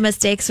sees all the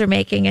mistakes we're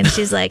making, and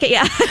she's like,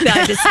 yeah, no,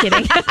 I'm just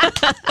kidding.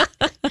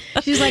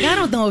 She's like, I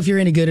don't know if you're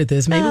any good at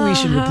this. Maybe we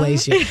should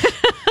replace you.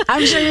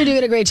 I'm sure you're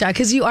doing a great job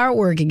because you are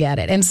working at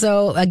it. And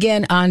so,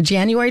 again, on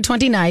January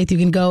 29th, you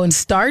can go and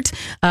start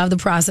the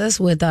process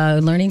with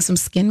learning some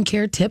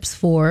skincare tips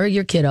for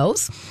your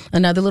kiddos.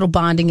 Another little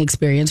bonding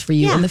experience for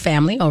you and the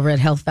family over at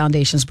Health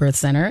Foundations Birth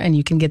Center. And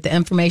you can get the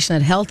information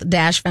at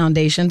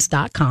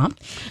health-foundations.com.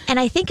 And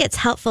I think it's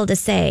helpful to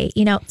say,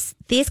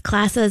 these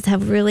classes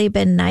have really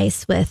been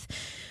nice with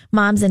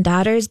moms and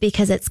daughters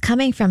because it's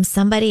coming from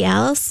somebody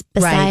else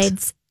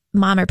besides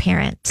mom or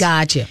parent.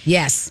 Gotcha.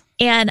 Yes.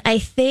 And I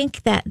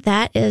think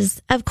that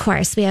is, of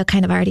course, we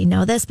kind of already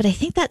know this, but I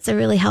think that's a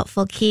really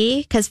helpful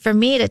key. Because for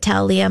me to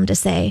tell Liam to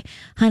say,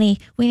 honey,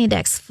 we need to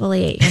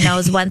exfoliate your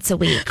nose once a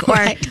week, or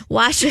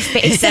wash your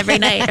face every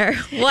night, or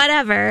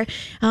whatever.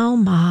 Oh,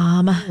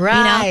 mom.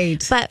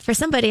 Right. But for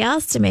somebody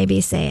else to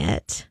maybe say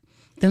it.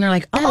 Then they're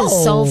like, that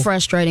is so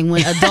frustrating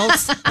when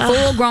adults,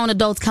 full-grown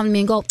adults come to me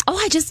and go, oh,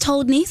 I just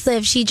told Nisa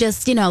if she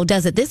just,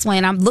 does it this way.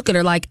 And I'm looking at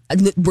her like,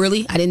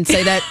 really? I didn't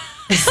say that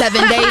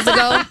 7 days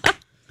ago?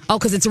 Oh,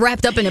 because it's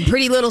wrapped up in a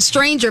pretty little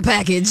stranger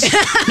package.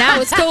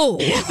 Now it's cool.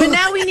 But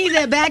now we need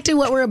that back to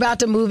what we're about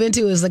to move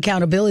into is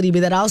accountability.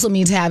 But that also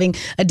means having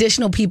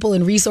additional people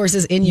and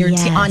resources in your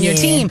on your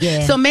team.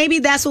 Yeah. So maybe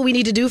that's what we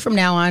need to do from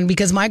now on,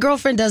 because my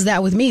girlfriend does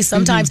that with me.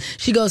 Sometimes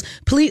she goes,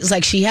 please,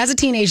 she has a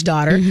teenage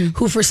daughter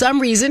who for some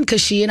reason,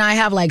 because she and I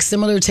have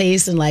similar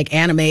tastes in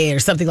anime or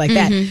something like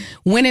that.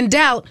 When in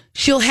doubt,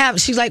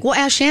 she's like, well,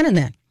 ask Shannan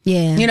then.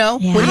 Yeah.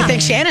 What do you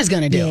think Shannon's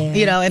going to do?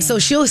 And so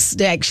she'll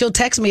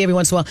text me every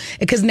once in a while,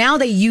 because now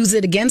they use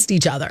it against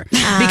each other.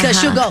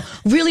 Because she'll go,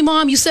 really,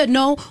 Mom, you said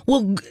no?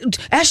 Well,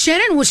 ask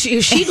Shannan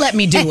if she'd let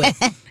me do it.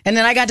 And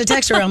then I got to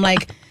text her. I'm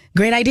like,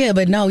 great idea,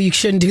 but no, you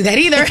shouldn't do that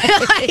either.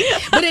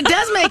 But it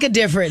does make a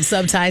difference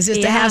sometimes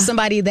just to have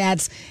somebody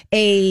that's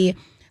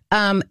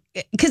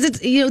because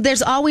it's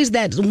there's always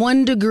that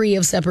 1 degree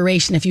of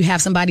separation if you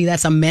have somebody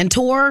that's a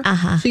mentor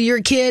to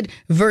your kid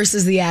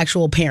versus the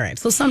actual parent.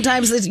 So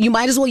sometimes you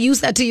might as well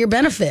use that to your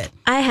benefit.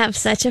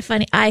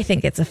 I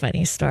think it's a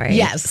funny story.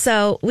 Yes.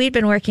 So we'd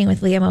been working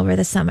with Liam over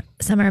the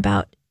summer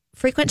about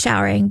frequent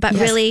showering, but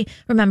really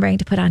remembering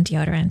to put on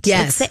deodorant.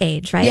 Yes. It's the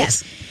age, right?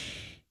 Yes.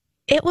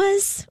 It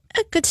was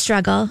a good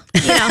struggle,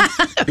 you know.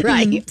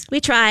 Right. We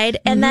tried.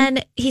 And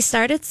then he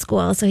started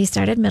school. So he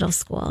started middle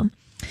school.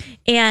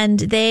 And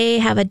they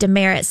have a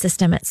demerit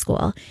system at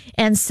school.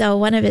 And so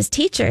one of his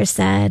teachers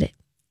said,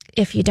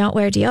 if you don't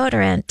wear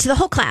deodorant, to the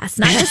whole class,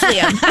 not just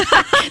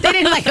Liam. They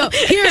didn't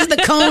here's the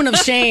cone of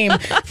shame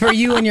for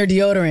you and your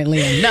deodorant,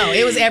 Liam. No,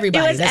 it was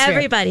everybody. It was That's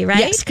everybody, fair.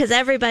 right? Because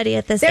everybody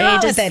at this They're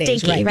age all is at that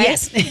stinky, age, right?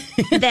 Yes.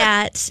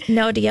 That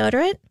no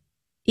deodorant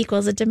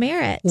equals a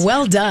demerit.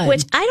 Well done.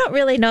 Which I don't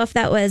really know if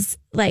that was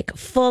like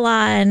full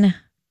on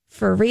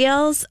for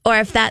reals or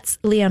if that's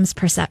Liam's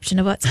perception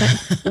of what's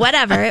going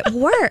whatever. It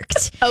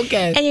worked.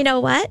 Okay. And you know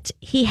what?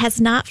 He has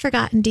not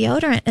forgotten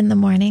deodorant in the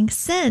morning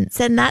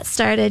since. And that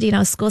started,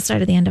 school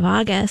started the end of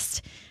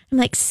August. I'm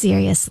like,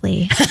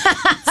 seriously?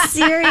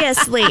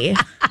 Seriously?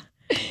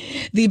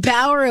 The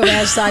power of,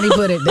 as Sonny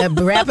put it,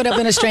 wrap it up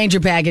in a stranger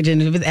package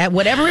and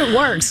whatever it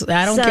works.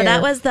 I don't care. So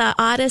that was the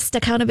oddest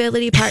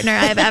accountability partner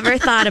I've ever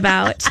thought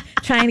about,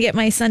 trying to get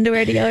my son to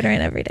wear deodorant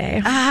every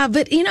day.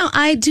 But,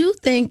 I do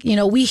think,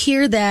 we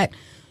hear that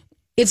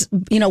it's,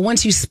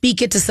 once you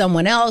speak it to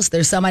someone else,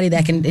 there's somebody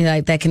that can,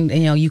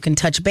 you can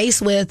touch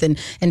base with and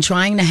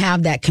trying to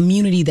have that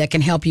community that can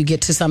help you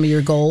get to some of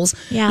your goals.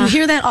 Yeah. You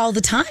hear that all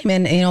the time.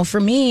 And, for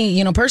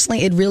me,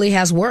 personally, it really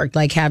has worked.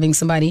 Like having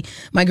somebody,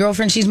 my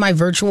girlfriend, she's my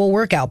virtual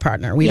workout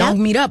partner. We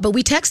don't meet up, but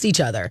we text each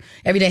other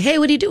every day. Hey,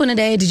 what are you doing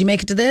today? Did you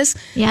make it to this?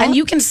 Yeah. And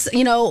you can,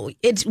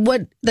 it's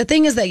what the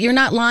thing is that you're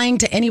not lying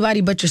to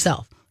anybody but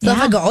yourself. So if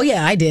I go, oh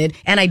yeah, I did,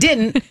 and I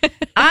didn't,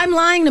 I'm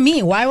lying to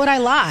me. Why would I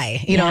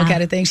lie?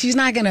 Kind of thing. She's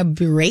not going to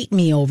berate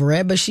me over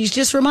it, but she's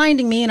just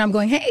reminding me, and I'm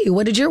going, hey,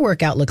 what did your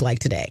workout look like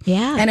today?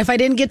 Yeah. And if I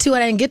didn't get to it,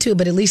 I didn't get to it,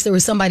 but at least there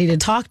was somebody to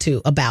talk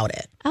to about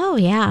it. Oh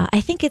yeah,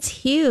 I think it's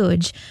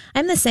huge.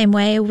 I'm the same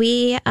way.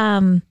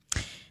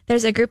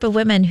 There's a group of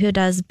women who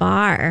does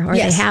bar, or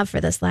Yes. they have for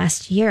this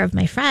last year, of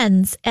my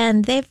friends,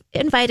 and they've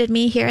invited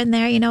me here and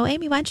there.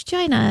 Amy, why don't you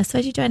join us?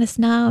 Why'd you join us?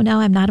 No,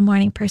 I'm not a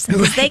morning person.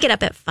 'Cause they get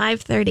up at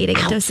 5:30 to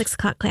get to a 6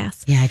 o'clock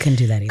class. Yeah, I couldn't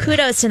do that either.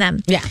 Kudos to them.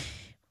 Yeah.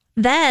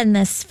 Then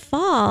this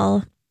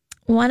fall,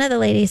 one of the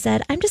ladies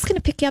said, "I'm just going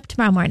to pick you up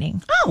tomorrow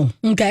morning. Oh,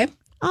 okay.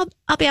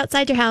 I'll be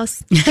outside your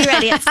house. Be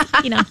ready at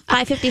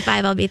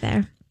 5:55. I'll be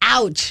there."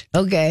 Ouch.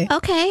 Okay.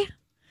 Okay,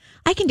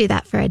 I can do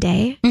that for a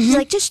day. She's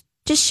like, just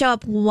show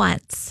up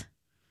once.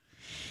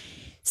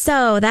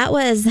 So that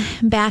was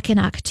back in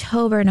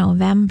October,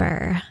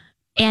 November.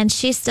 And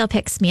she still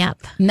picks me up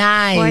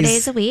Nice. 4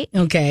 days a week.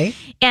 Okay.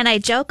 And I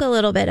joke a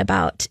little bit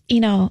about,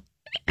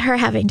 her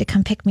having to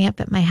come pick me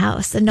up at my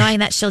house and knowing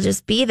that she'll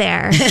just be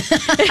there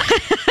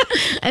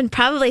and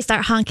probably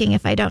start honking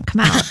if I don't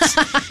come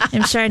out.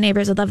 I'm sure our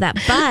neighbors would love that.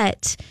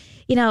 But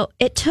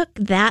it took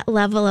that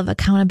level of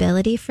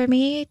accountability for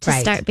me to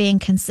Right. start being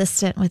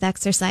consistent with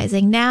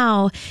exercising.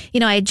 Now,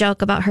 I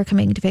joke about her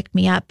coming to pick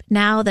me up.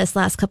 Now, this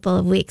last couple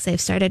of weeks,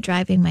 I've started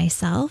driving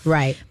myself.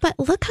 Right. But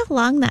look how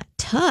long that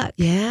took.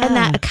 Yeah. And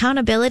that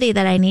accountability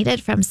that I needed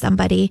from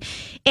somebody.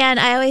 And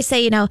I always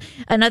say,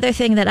 another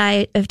thing that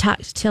I have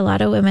talked to a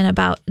lot of women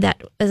about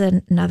that is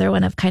another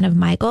one of kind of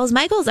my goals.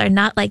 My goals are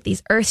not like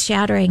these earth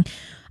shattering.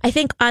 I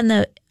think on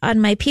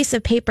my piece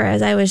of paper,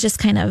 as I was just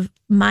kind of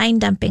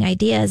mind dumping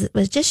ideas, it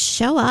was just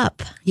show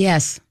up.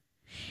 Yes.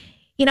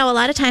 A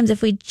lot of times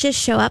if we just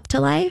show up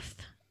to life,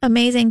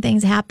 amazing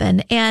things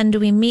happen and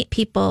we meet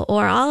people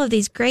or all of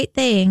these great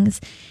things.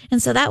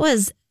 And so that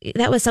was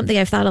something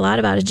I've thought a lot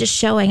about, is just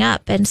showing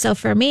up. And so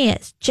for me,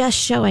 it's just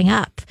showing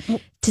up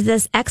to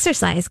this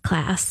exercise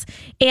class.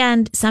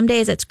 And some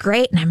days it's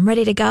great and I'm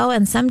ready to go.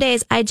 And some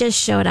days I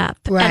just showed up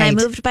Right. and I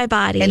moved my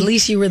body. At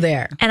least you were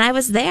there. And I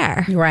was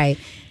there. Right.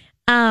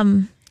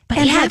 But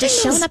And yeah, having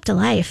just showing those- up to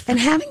life. And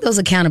having those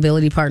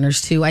accountability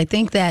partners too, I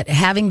think that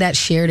having that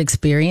shared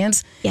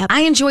experience, Yep.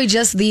 I enjoy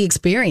just the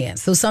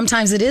experience. So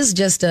sometimes it is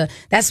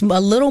that's a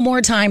little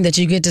more time that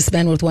you get to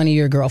spend with one of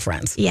your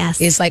girlfriends. Yes.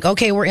 It's like,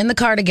 okay, we're in the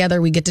car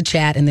together, we get to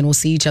chat, and then we'll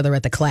see each other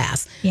at the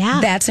class.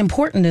 Yeah. That's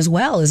important as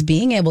well, as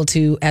being able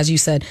to, as you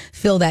said,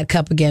 fill that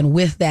cup again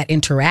with that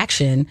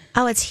interaction.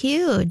 Oh, it's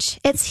huge.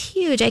 It's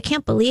huge. I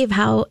can't believe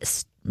how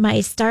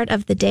my start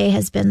of the day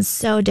has been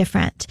so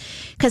different.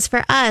 Because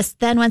for us,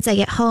 then once I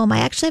get home, I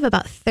actually have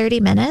about 30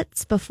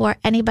 minutes before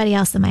anybody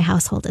else in my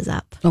household is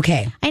up.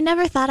 Okay. I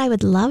never thought I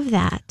would love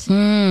that.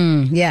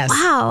 Yes.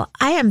 Wow,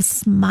 I am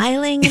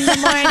smiling in the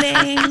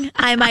morning.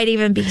 I might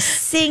even be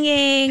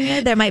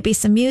singing. There might be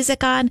some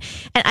music on.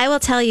 And I will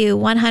tell you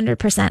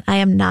 100%, I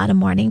am not a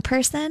morning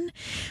person.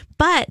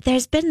 But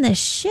there's been this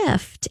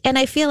shift. And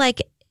I feel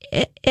like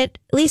at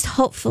least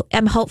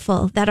I'm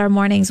hopeful that our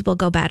mornings will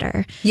go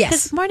better. Yes.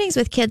 Because mornings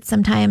with kids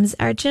sometimes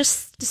are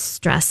just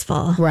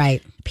stressful.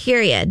 Right.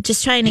 Period.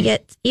 Just trying to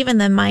get even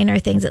the minor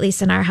things, at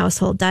least in our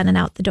household, done and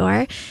out the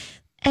door.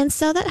 And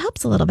so that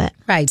helps a little bit.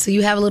 Right. So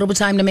you have a little bit of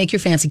time to make your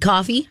fancy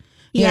coffee.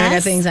 You know,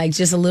 that things like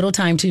just a little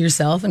time to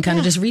yourself and kind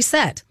of just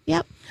reset.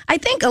 Yep. I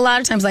think a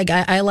lot of times, like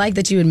I like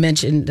that you had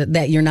mentioned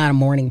that you're not a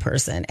morning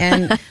person.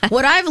 And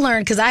what I've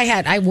learned, because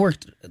I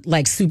worked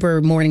like super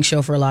morning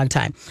show for a long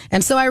time.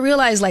 And so I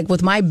realized, like,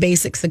 with my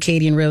basic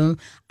circadian rhythm,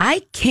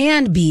 I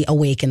can be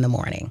awake in the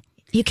morning.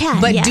 You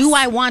can, But yes. do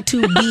I want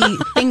to be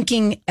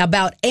thinking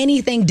about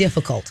anything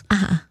difficult?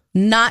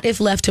 Not if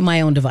left to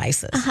my own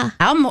devices.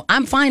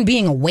 I'm fine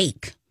being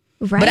awake,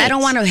 but I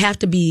don't want to have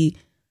to be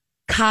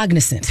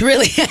cognizant,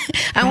 really.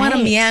 I want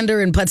to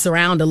meander and putz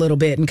around a little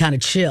bit and kind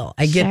of chill.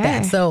 I get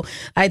that. So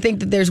I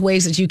think that there's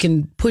ways that you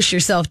can push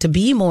yourself to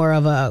be more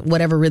of a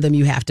whatever rhythm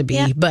you have to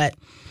be. But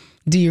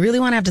do you really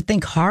want to have to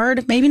think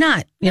hard? Maybe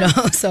not,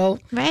 so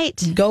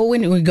go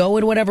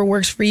with whatever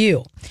works for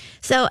you.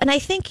 So, and I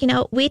think,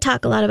 we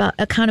talk a lot about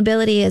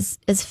accountability as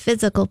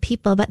physical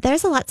people, but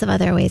there's lots of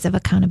other ways of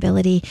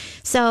accountability.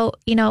 So,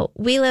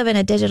 we live in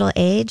a digital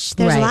age.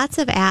 There's lots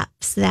of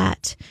apps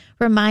that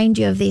remind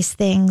you of these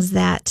things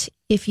that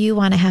if you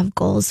want to have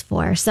goals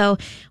for. So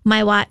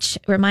my watch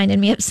reminded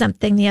me of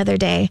something the other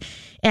day,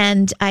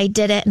 and I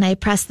did it and I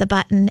pressed the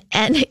button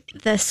and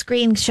the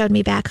screen showed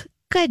me back,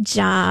 good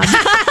job.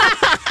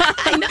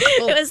 I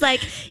know. It was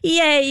like,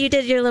 yay, you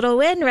did your little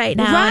win right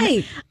now.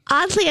 Right. And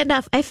oddly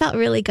enough, I felt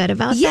really good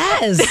about that.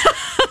 Yes.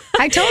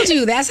 I told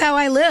you that's how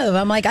I live.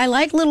 I'm like, I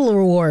like little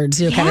rewards,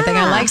 kind of thing.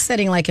 I like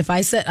setting, like if I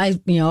set,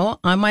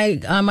 on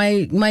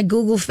my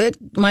Google Fit,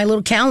 my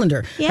little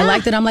calendar. I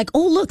like that. I'm like,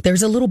 oh, look,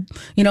 there's a little,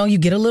 you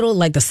get a little,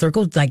 like the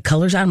circle, like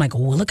colors out. I'm like, oh,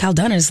 look how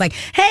done. And it's like,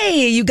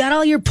 hey, you got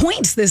all your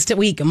points this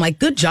week. I'm like,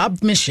 good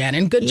job, Miss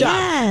Shannan. Good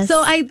job.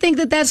 So I think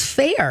that that's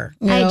fair.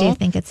 I do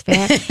think it's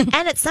fair.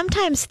 And it's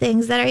sometimes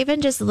things that are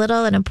even just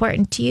little and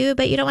important to you,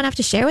 but you don't want to have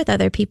to share with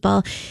other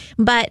people.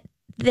 But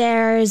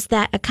there's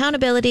that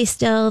accountability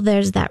still.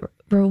 There's that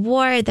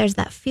reward. There's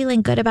that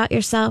feeling good about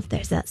yourself.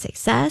 There's that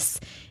success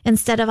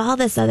instead of all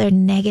this other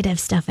negative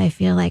stuff. I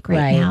feel like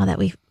right now that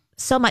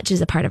so much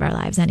is a part of our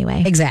lives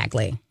anyway.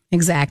 Exactly.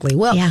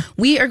 Well,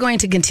 we are going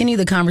to continue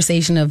the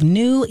conversation of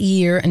New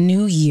Year,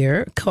 New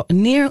You,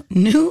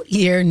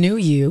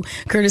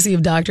 courtesy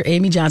of Dr.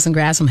 Amy Johnson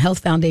Grass from Health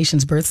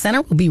Foundation's Birth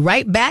Center. We'll be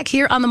right back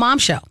here on The Mom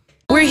Show.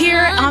 We're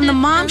here on The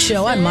Mom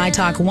Show on My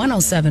Talk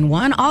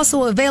 1071.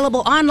 Also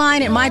available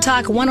online at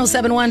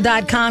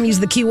mytalk1071.com. Use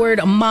the keyword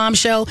Mom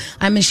Show.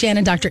 I'm Miss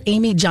Shannan. Dr.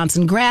 Amy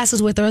Johnson Grass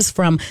is with us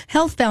from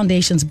Health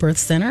Foundation's Birth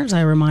Centers.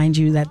 I remind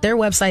you that their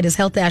website is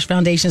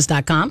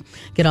health-foundations.com.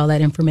 Get all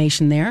that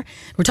information there.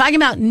 We're talking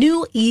about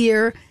New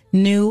Year,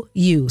 New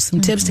You.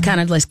 Some tips to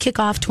kind of let's kick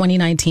off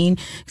 2019,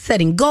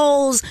 setting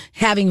goals,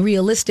 having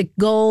realistic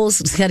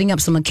goals, setting up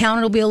some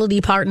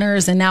accountability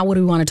partners. And now what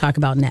do we want to talk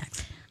about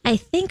next? I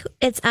think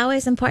it's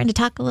always important to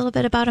talk a little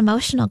bit about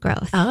emotional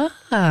growth.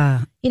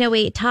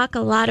 We talk a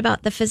lot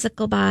about the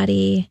physical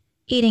body,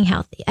 eating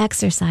healthy,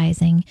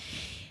 exercising,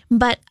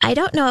 but I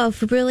don't know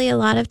if really a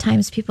lot of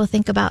times people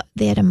think about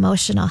that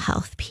emotional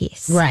health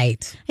piece.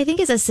 Right. I think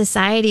as a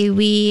society,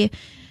 we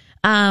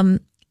tend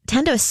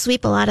to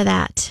sweep a lot of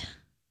that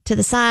to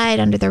the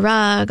side, under the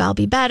rug. I'll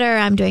be better.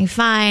 I'm doing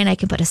fine. I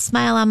can put a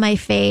smile on my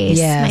face.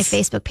 Yes. My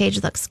Facebook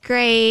page looks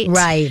great.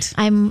 Right.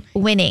 I'm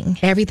winning.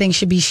 Everything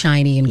should be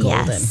shiny and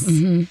golden. Yes.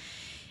 Mm-hmm.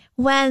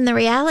 When the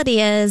reality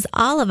is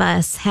all of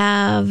us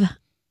have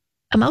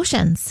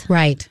emotions.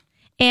 Right.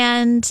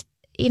 And,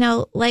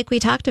 like we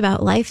talked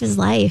about, life is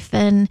life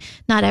and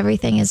not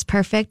everything is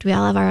perfect. We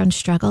all have our own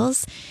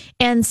struggles.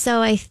 And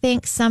so I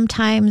think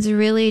sometimes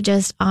really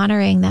just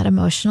honoring that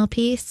emotional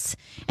piece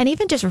and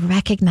even just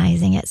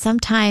recognizing it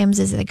sometimes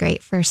is a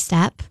great first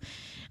step.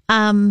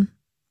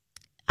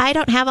 I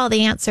don't have all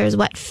the answers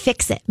what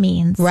fix it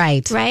means.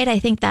 Right. I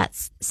think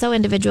that's so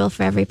individual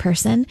for every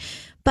person.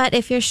 But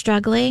if you're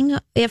struggling,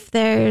 if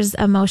there's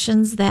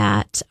emotions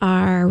that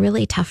are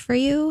really tough for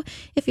you,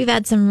 if you've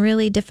had some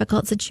really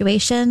difficult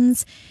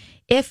situations,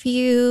 if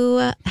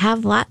you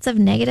have lots of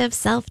negative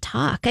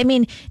self-talk,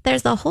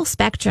 there's the whole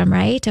spectrum,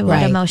 right, of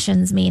what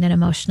emotions mean and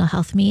emotional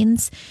health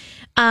means.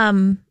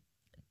 I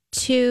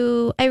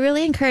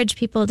really encourage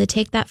people to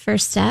take that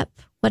first step,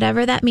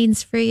 whatever that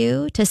means for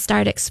you, to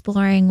start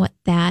exploring what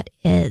that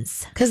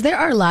is. Because there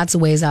are lots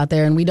of ways out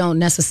there, and we don't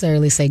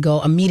necessarily say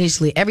go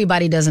immediately.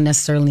 Everybody doesn't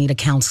necessarily need a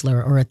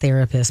counselor or a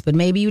therapist, but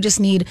maybe you just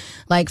need,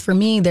 like for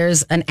me,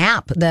 there's an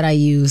app that I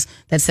use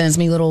that sends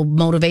me little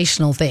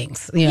motivational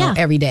things,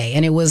 every day.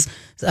 And it was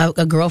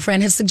a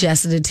girlfriend had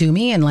suggested it to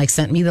me and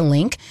sent me the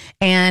link.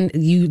 And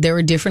there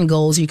were different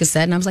goals you could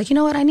set. And I was like, you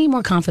know what? I need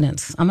more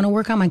confidence. I'm going to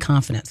work on my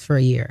confidence for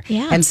a year.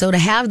 Yeah. And so to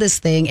have this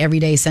thing every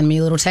day send me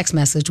a little text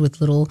message with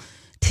little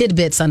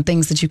tidbits on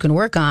things that you can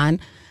work on,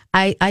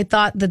 I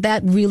thought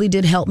that really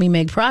did help me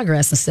make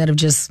progress instead of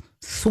just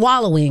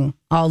swallowing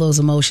all those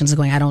emotions and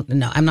going, I don't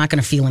know, I'm not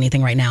going to feel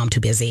anything right now. I'm too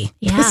busy.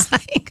 Yeah,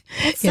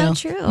 that's so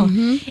true.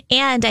 Mm-hmm.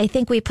 And I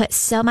think we put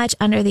so much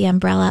under the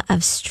umbrella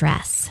of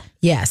stress.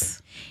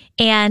 Yes.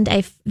 And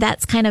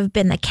that's kind of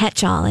been the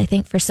catch-all, I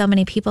think, for so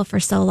many people for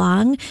so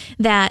long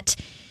that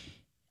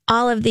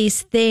all of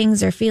these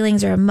things or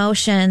feelings or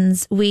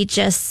emotions, we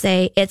just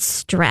say it's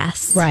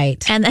stress.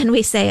 Right. And then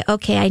we say,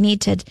 okay, I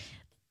need to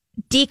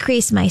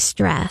decrease my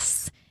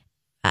stress.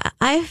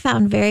 I've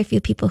found very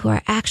few people who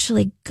are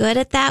actually good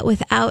at that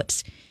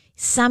without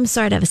some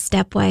sort of a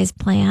stepwise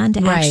plan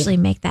to actually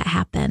make that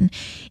happen.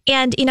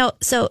 And,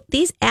 so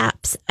these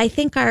apps, I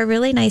think, are a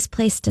really nice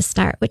place to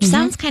start, which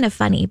sounds kind of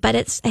funny, but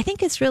I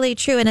think it's really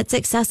true. And it's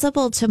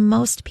accessible to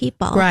most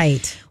people.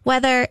 Right.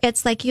 Whether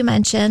it's like you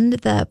mentioned,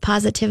 the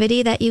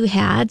positivity that you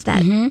had,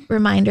 that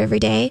reminder every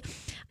day.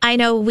 I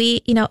know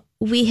we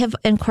have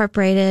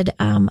incorporated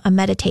a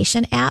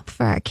meditation app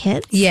for our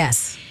kids.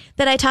 Yes.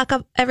 That I talk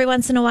every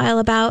once in a while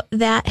about,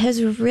 that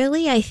has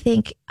really, I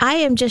think, I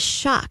am just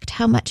shocked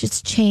how much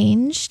it's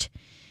changed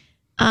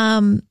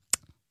some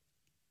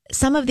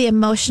of the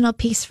emotional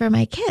piece for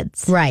my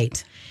kids.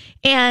 Right.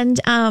 And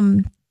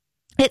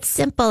it's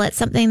simple. It's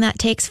something that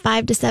takes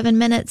 5 to 7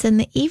 minutes in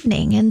the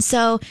evening. And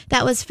so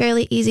that was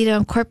fairly easy to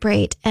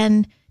incorporate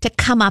and to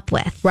come up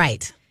with.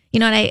 Right.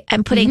 And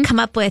I'm putting come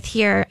up with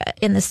here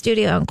in the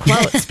studio in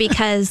quotes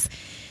because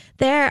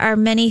there are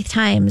many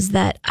times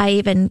that I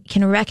even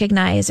can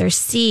recognize or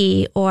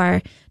see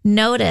or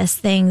notice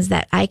things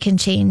that I can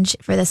change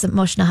for this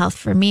emotional health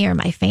for me or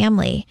my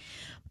family.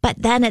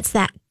 But then it's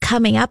that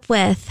coming up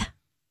with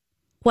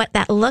what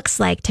that looks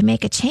like to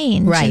make a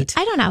change. Right. And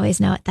I don't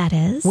always know what that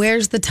is.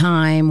 Where's the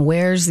time?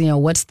 Where's,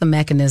 what's the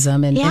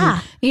mechanism? And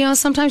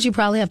sometimes you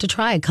probably have to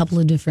try a couple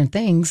of different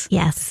things.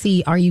 Yes.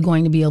 See, are you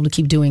going to be able to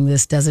keep doing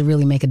this? Does it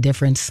really make a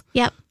difference?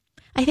 Yep.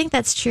 I think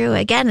that's true.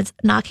 Again, it's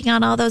knocking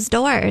on all those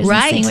doors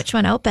and seeing which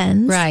one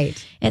opens. Right.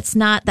 It's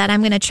not that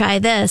I'm going to try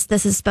this.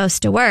 This is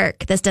supposed to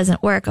work. This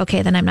doesn't work.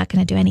 Okay, then I'm not going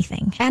to do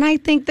anything. And I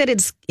think that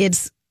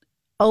it's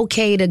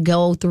okay to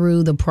go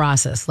through the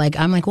process. Like,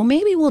 I'm like, well,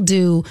 maybe we'll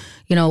do,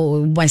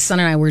 my son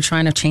and I were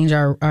trying to change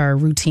our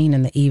routine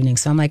in the evening.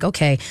 So I'm like,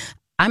 okay,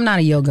 I'm not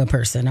a yoga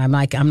person. I'm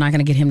like, I'm not going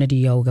to get him to do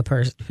yoga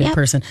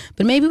person,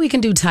 but maybe we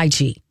can do Tai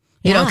Chi.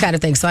 Kind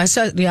of thing. So I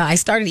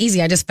started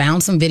easy. I just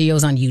found some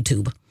videos on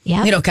YouTube.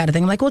 Yeah. Kind of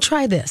thing. I'm like, well,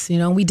 try this.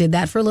 We did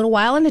that for a little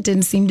while and it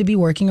didn't seem to be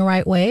working the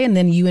right way. And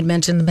then you had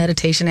mentioned the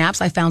meditation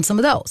apps. I found some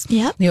of those.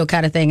 Yeah.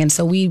 Kind of thing. And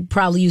so we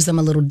probably use them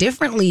a little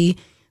differently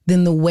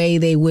than the way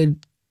they would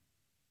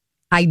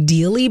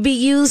ideally be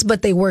used,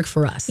 but they work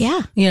for us.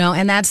 Yeah.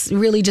 And that's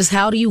really just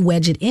how do you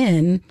wedge it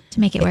in to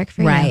make it work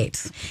for you.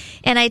 Right.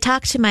 And I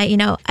talk to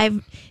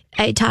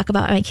I talk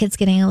about my kids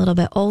getting a little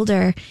bit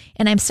older,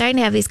 and I'm starting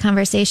to have these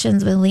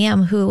conversations with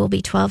Liam, who will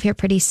be 12 here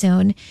pretty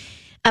soon,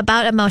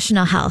 about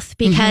emotional health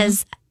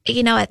because,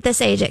 at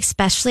this age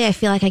especially, I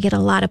feel like I get a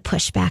lot of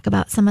pushback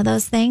about some of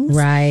those things.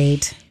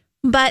 Right.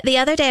 But the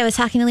other day I was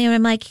talking to Liam and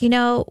I'm like,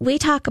 we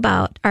talk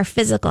about our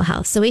physical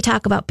health. So we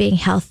talk about being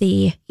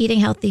healthy, eating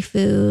healthy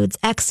foods,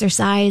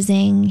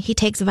 exercising. He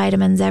takes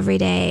vitamins every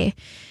day.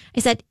 I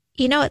said,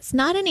 it's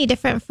not any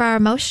different for our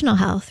emotional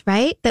health,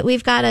 right? That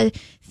we've got to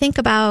think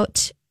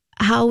about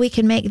how we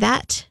can make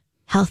that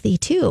healthy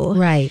too.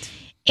 Right.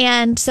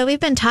 And so we've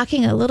been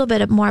talking a little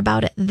bit more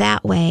about it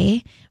that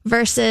way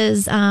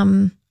versus,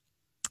 I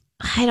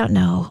don't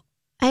know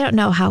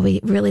how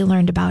we really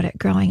learned about it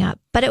growing up,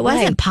 but it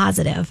wasn't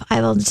positive.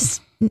 I'll just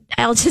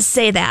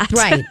say that.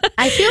 Right.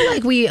 I feel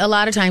like a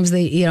lot of times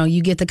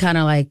you get the kind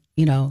of like,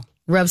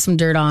 rub some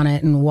dirt on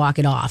it and walk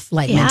it off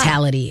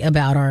mentality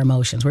about our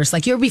emotions where it's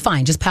like, you'll be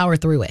fine. Just power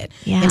through it.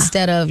 Yeah.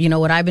 Instead of,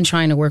 what I've been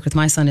trying to work with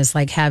my son is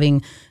like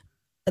having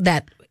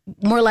that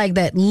more like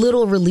that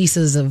little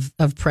releases of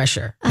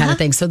pressure kind of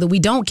thing so that we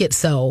don't get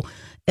so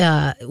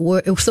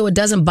it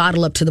doesn't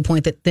bottle up to the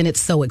point that then it's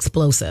so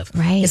explosive.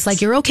 Right. It's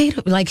like, you're okay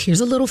to, like, here's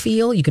a little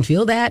feel. You can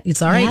feel that.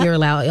 It's all right. Yep. You're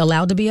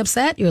allowed to be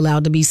upset. You're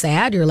allowed to be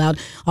sad.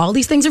 All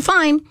these things are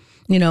fine.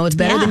 It's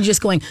better than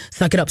just going,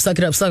 suck it up,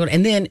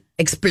 and then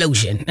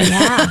explosion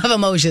of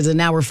emotions. And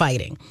now we're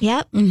fighting.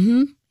 Yep.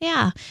 Mm-hmm.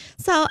 Yeah.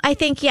 So I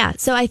think,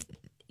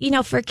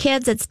 for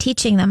kids, it's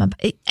teaching them.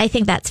 I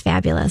think that's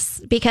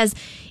fabulous because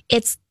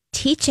it's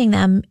teaching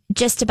them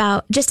just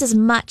as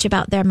much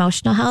about their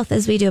emotional health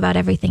as we do about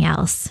everything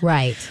else.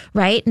 Right.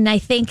 Right. And I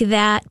think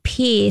that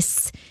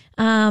piece,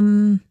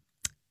 it's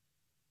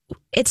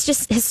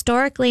just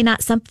historically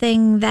not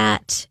something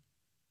that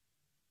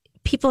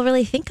people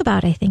really think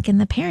about, I think, in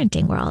the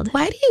parenting world.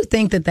 Why do you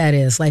think that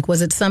is? Like,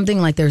 was it something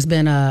like there's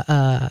been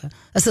a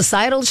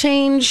societal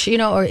change,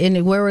 or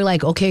where we're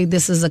like, okay,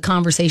 this is a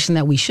conversation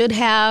that we should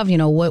have,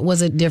 what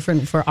was it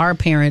different for our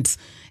parents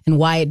and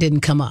why it didn't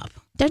come up?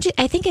 Don't you?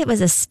 I think it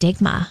was a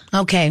stigma.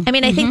 Okay. I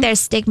mean, I think their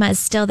stigma is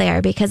still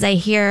there because I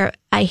hear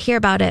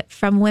about it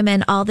from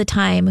women all the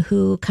time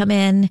who come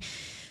in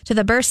to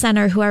the birth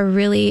center who are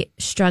really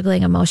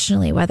struggling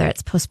emotionally, whether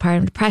it's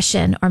postpartum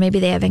depression or maybe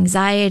they have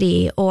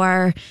anxiety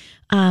or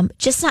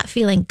just not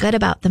feeling good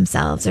about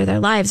themselves or their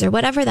lives or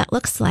whatever that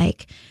looks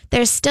like.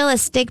 There's still a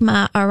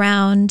stigma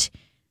around,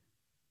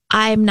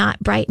 I'm not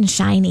bright and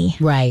shiny.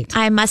 Right.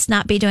 I must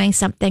not be doing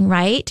something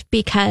right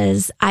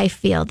because I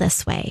feel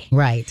this way.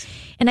 Right.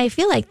 And I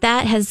feel like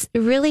that has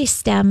really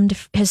stemmed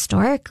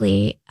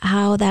historically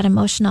how that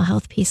emotional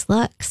health piece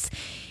looks.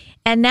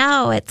 And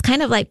now it's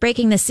kind of like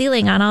breaking the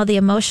ceiling on all the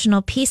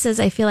emotional pieces.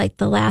 I feel like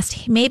the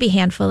last maybe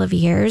handful of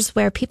years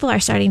where people are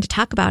starting to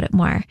talk about it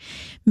more.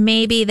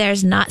 Maybe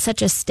there's not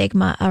such a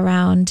stigma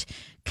around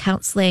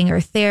counseling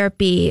or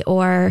therapy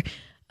or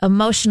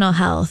emotional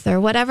health or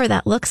whatever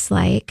that looks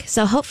like.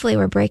 So hopefully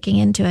we're breaking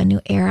into a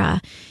new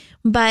era.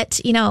 But,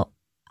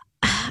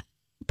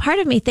 part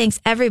of me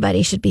thinks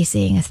everybody should be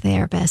seeing a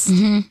therapist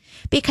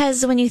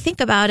because when you think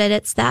about it,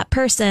 it's that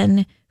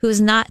person who's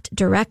not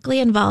directly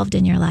involved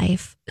in your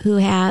life, who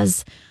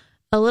has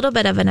a little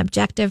bit of an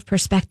objective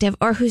perspective,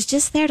 or who's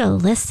just there to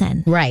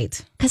listen.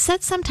 Right. Because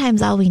that's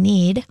sometimes all we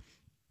need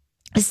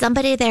is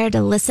somebody there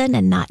to listen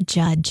and not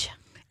judge.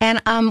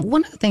 And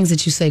one of the things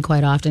that you say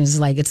quite often is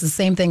like, it's the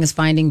same thing as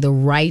finding the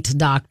right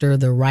doctor,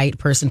 the right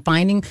person.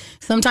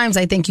 Sometimes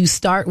I think you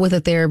start with a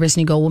therapist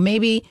and you go, well,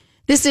 maybe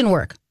this didn't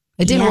work.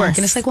 It didn't work.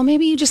 And it's like, well,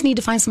 maybe you just need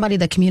to find somebody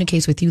that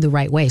communicates with you the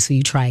right way. So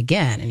you try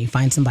again and you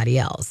find somebody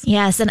else.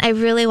 Yes. And I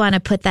really want to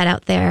put that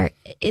out there,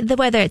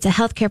 whether it's a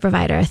healthcare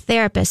provider, a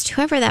therapist,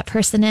 whoever that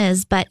person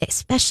is, but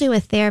especially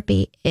with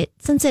therapy,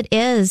 since it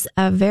is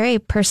a very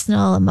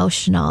personal,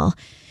 emotional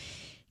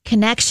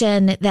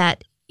connection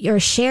that you're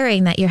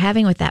sharing, that you're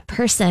having with that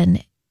person,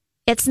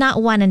 it's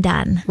not one and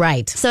done.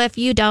 Right. So if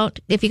you go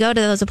to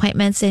those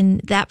appointments and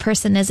that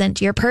person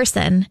isn't your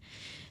person,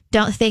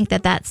 don't think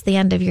that that's the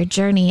end of your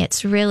journey.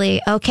 It's really,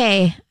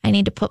 okay, I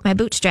need to put my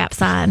bootstraps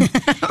on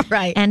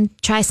right, and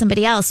try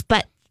somebody else.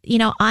 But,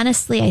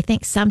 honestly, I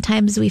think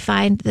sometimes we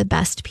find the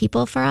best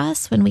people for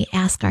us when we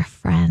ask our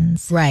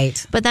friends.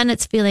 Right. But then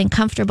it's feeling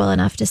comfortable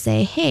enough to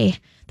say, hey,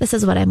 this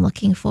is what I'm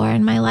looking for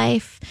in my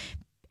life.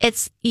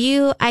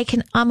 I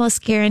can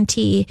almost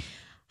guarantee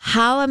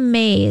how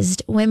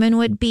amazed women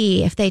would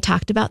be if they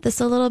talked about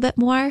this a little bit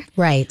more.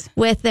 Right.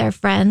 With their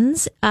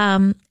friends,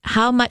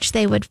 how much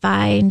they would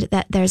find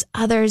that there's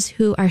others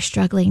who are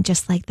struggling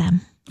just like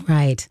them.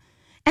 Right.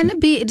 And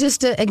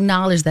to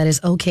acknowledge that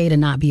it's okay to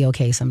not be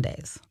okay some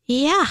days.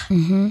 Yeah.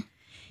 Mm-hmm.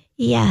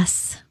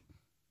 Yes.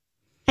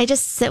 I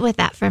just sit with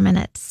that for a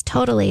minute.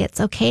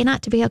 It's okay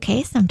not to be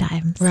okay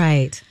sometimes.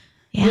 Right.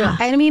 Yeah.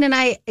 I mean, and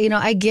I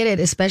get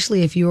it,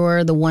 especially if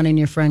you're the one in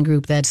your friend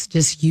group that's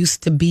just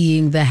used to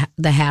being the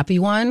happy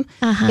one.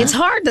 It's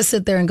hard to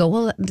sit there and go,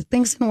 well,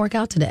 things didn't work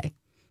out today.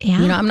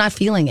 Yeah. I'm not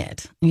feeling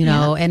it,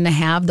 and to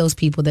have those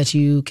people that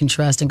you can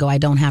trust and go, I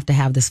don't have to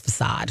have this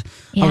facade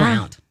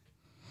around.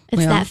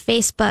 It's that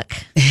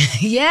Facebook.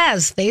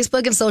 Yes,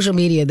 Facebook and social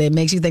media that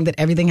makes you think that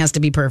everything has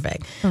to be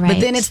perfect. Right. But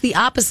then it's the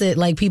opposite.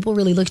 Like, people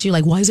really look at you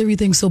like, why is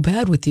everything so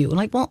bad with you? I'm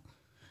like, well,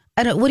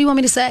 what do you want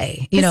me to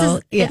say?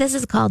 This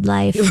is called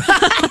life.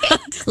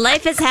 Right.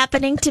 Life is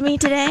happening to me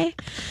today.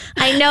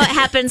 I know it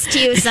happens to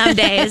you some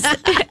days.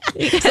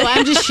 So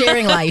I'm just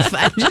sharing life.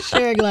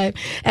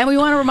 And we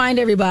want to remind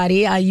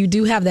everybody, you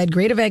do have that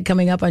great event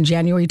coming up on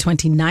January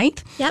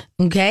 29th. Yep.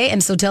 Okay.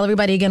 And so tell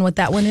everybody again what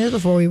that one is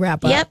before we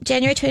wrap up. Yep.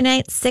 January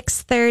 29th,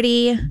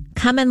 6:30.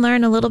 Come and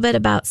learn a little bit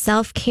about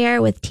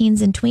self-care with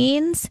teens and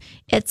tweens.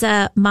 It's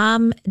a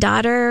mom,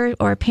 daughter,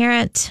 or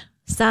parent,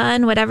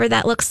 son, whatever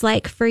that looks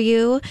like for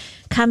you.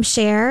 Come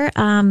share.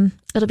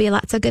 It'll be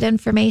lots of good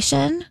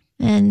information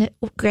and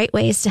great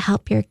ways to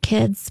help your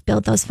kids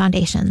build those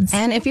foundations.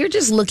 And if you're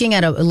just looking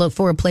at look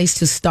for a place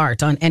to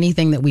start on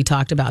anything that we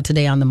talked about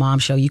today on the Mom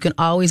Show, you can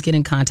always get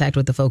in contact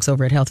with the folks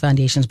over at Health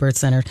Foundations Birth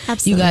Center.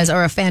 Absolutely. You guys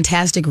are a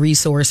fantastic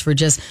resource for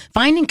just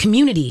finding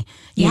community,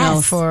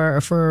 for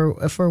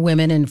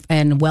women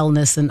and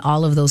wellness and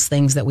all of those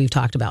things that we've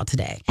talked about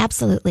today.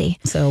 Absolutely.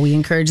 So we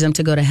encourage them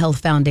to go to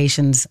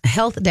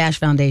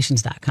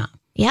health-foundations.com.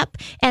 Yep.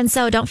 And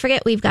so don't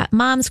forget, we've got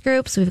moms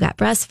groups, we've got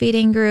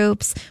breastfeeding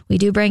groups. We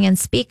do bring in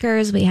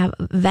speakers. We have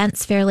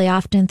events fairly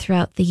often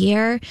throughout the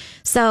year.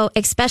 So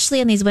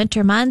especially in these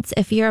winter months,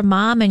 if you're a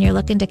mom and you're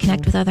looking to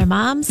connect with other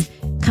moms,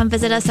 come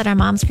visit us at our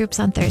moms groups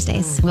on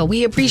Thursdays. Well,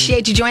 we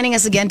appreciate you joining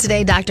us again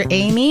today, Dr.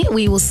 Amy.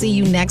 We will see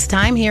you next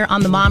time here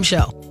on The Mom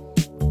Show.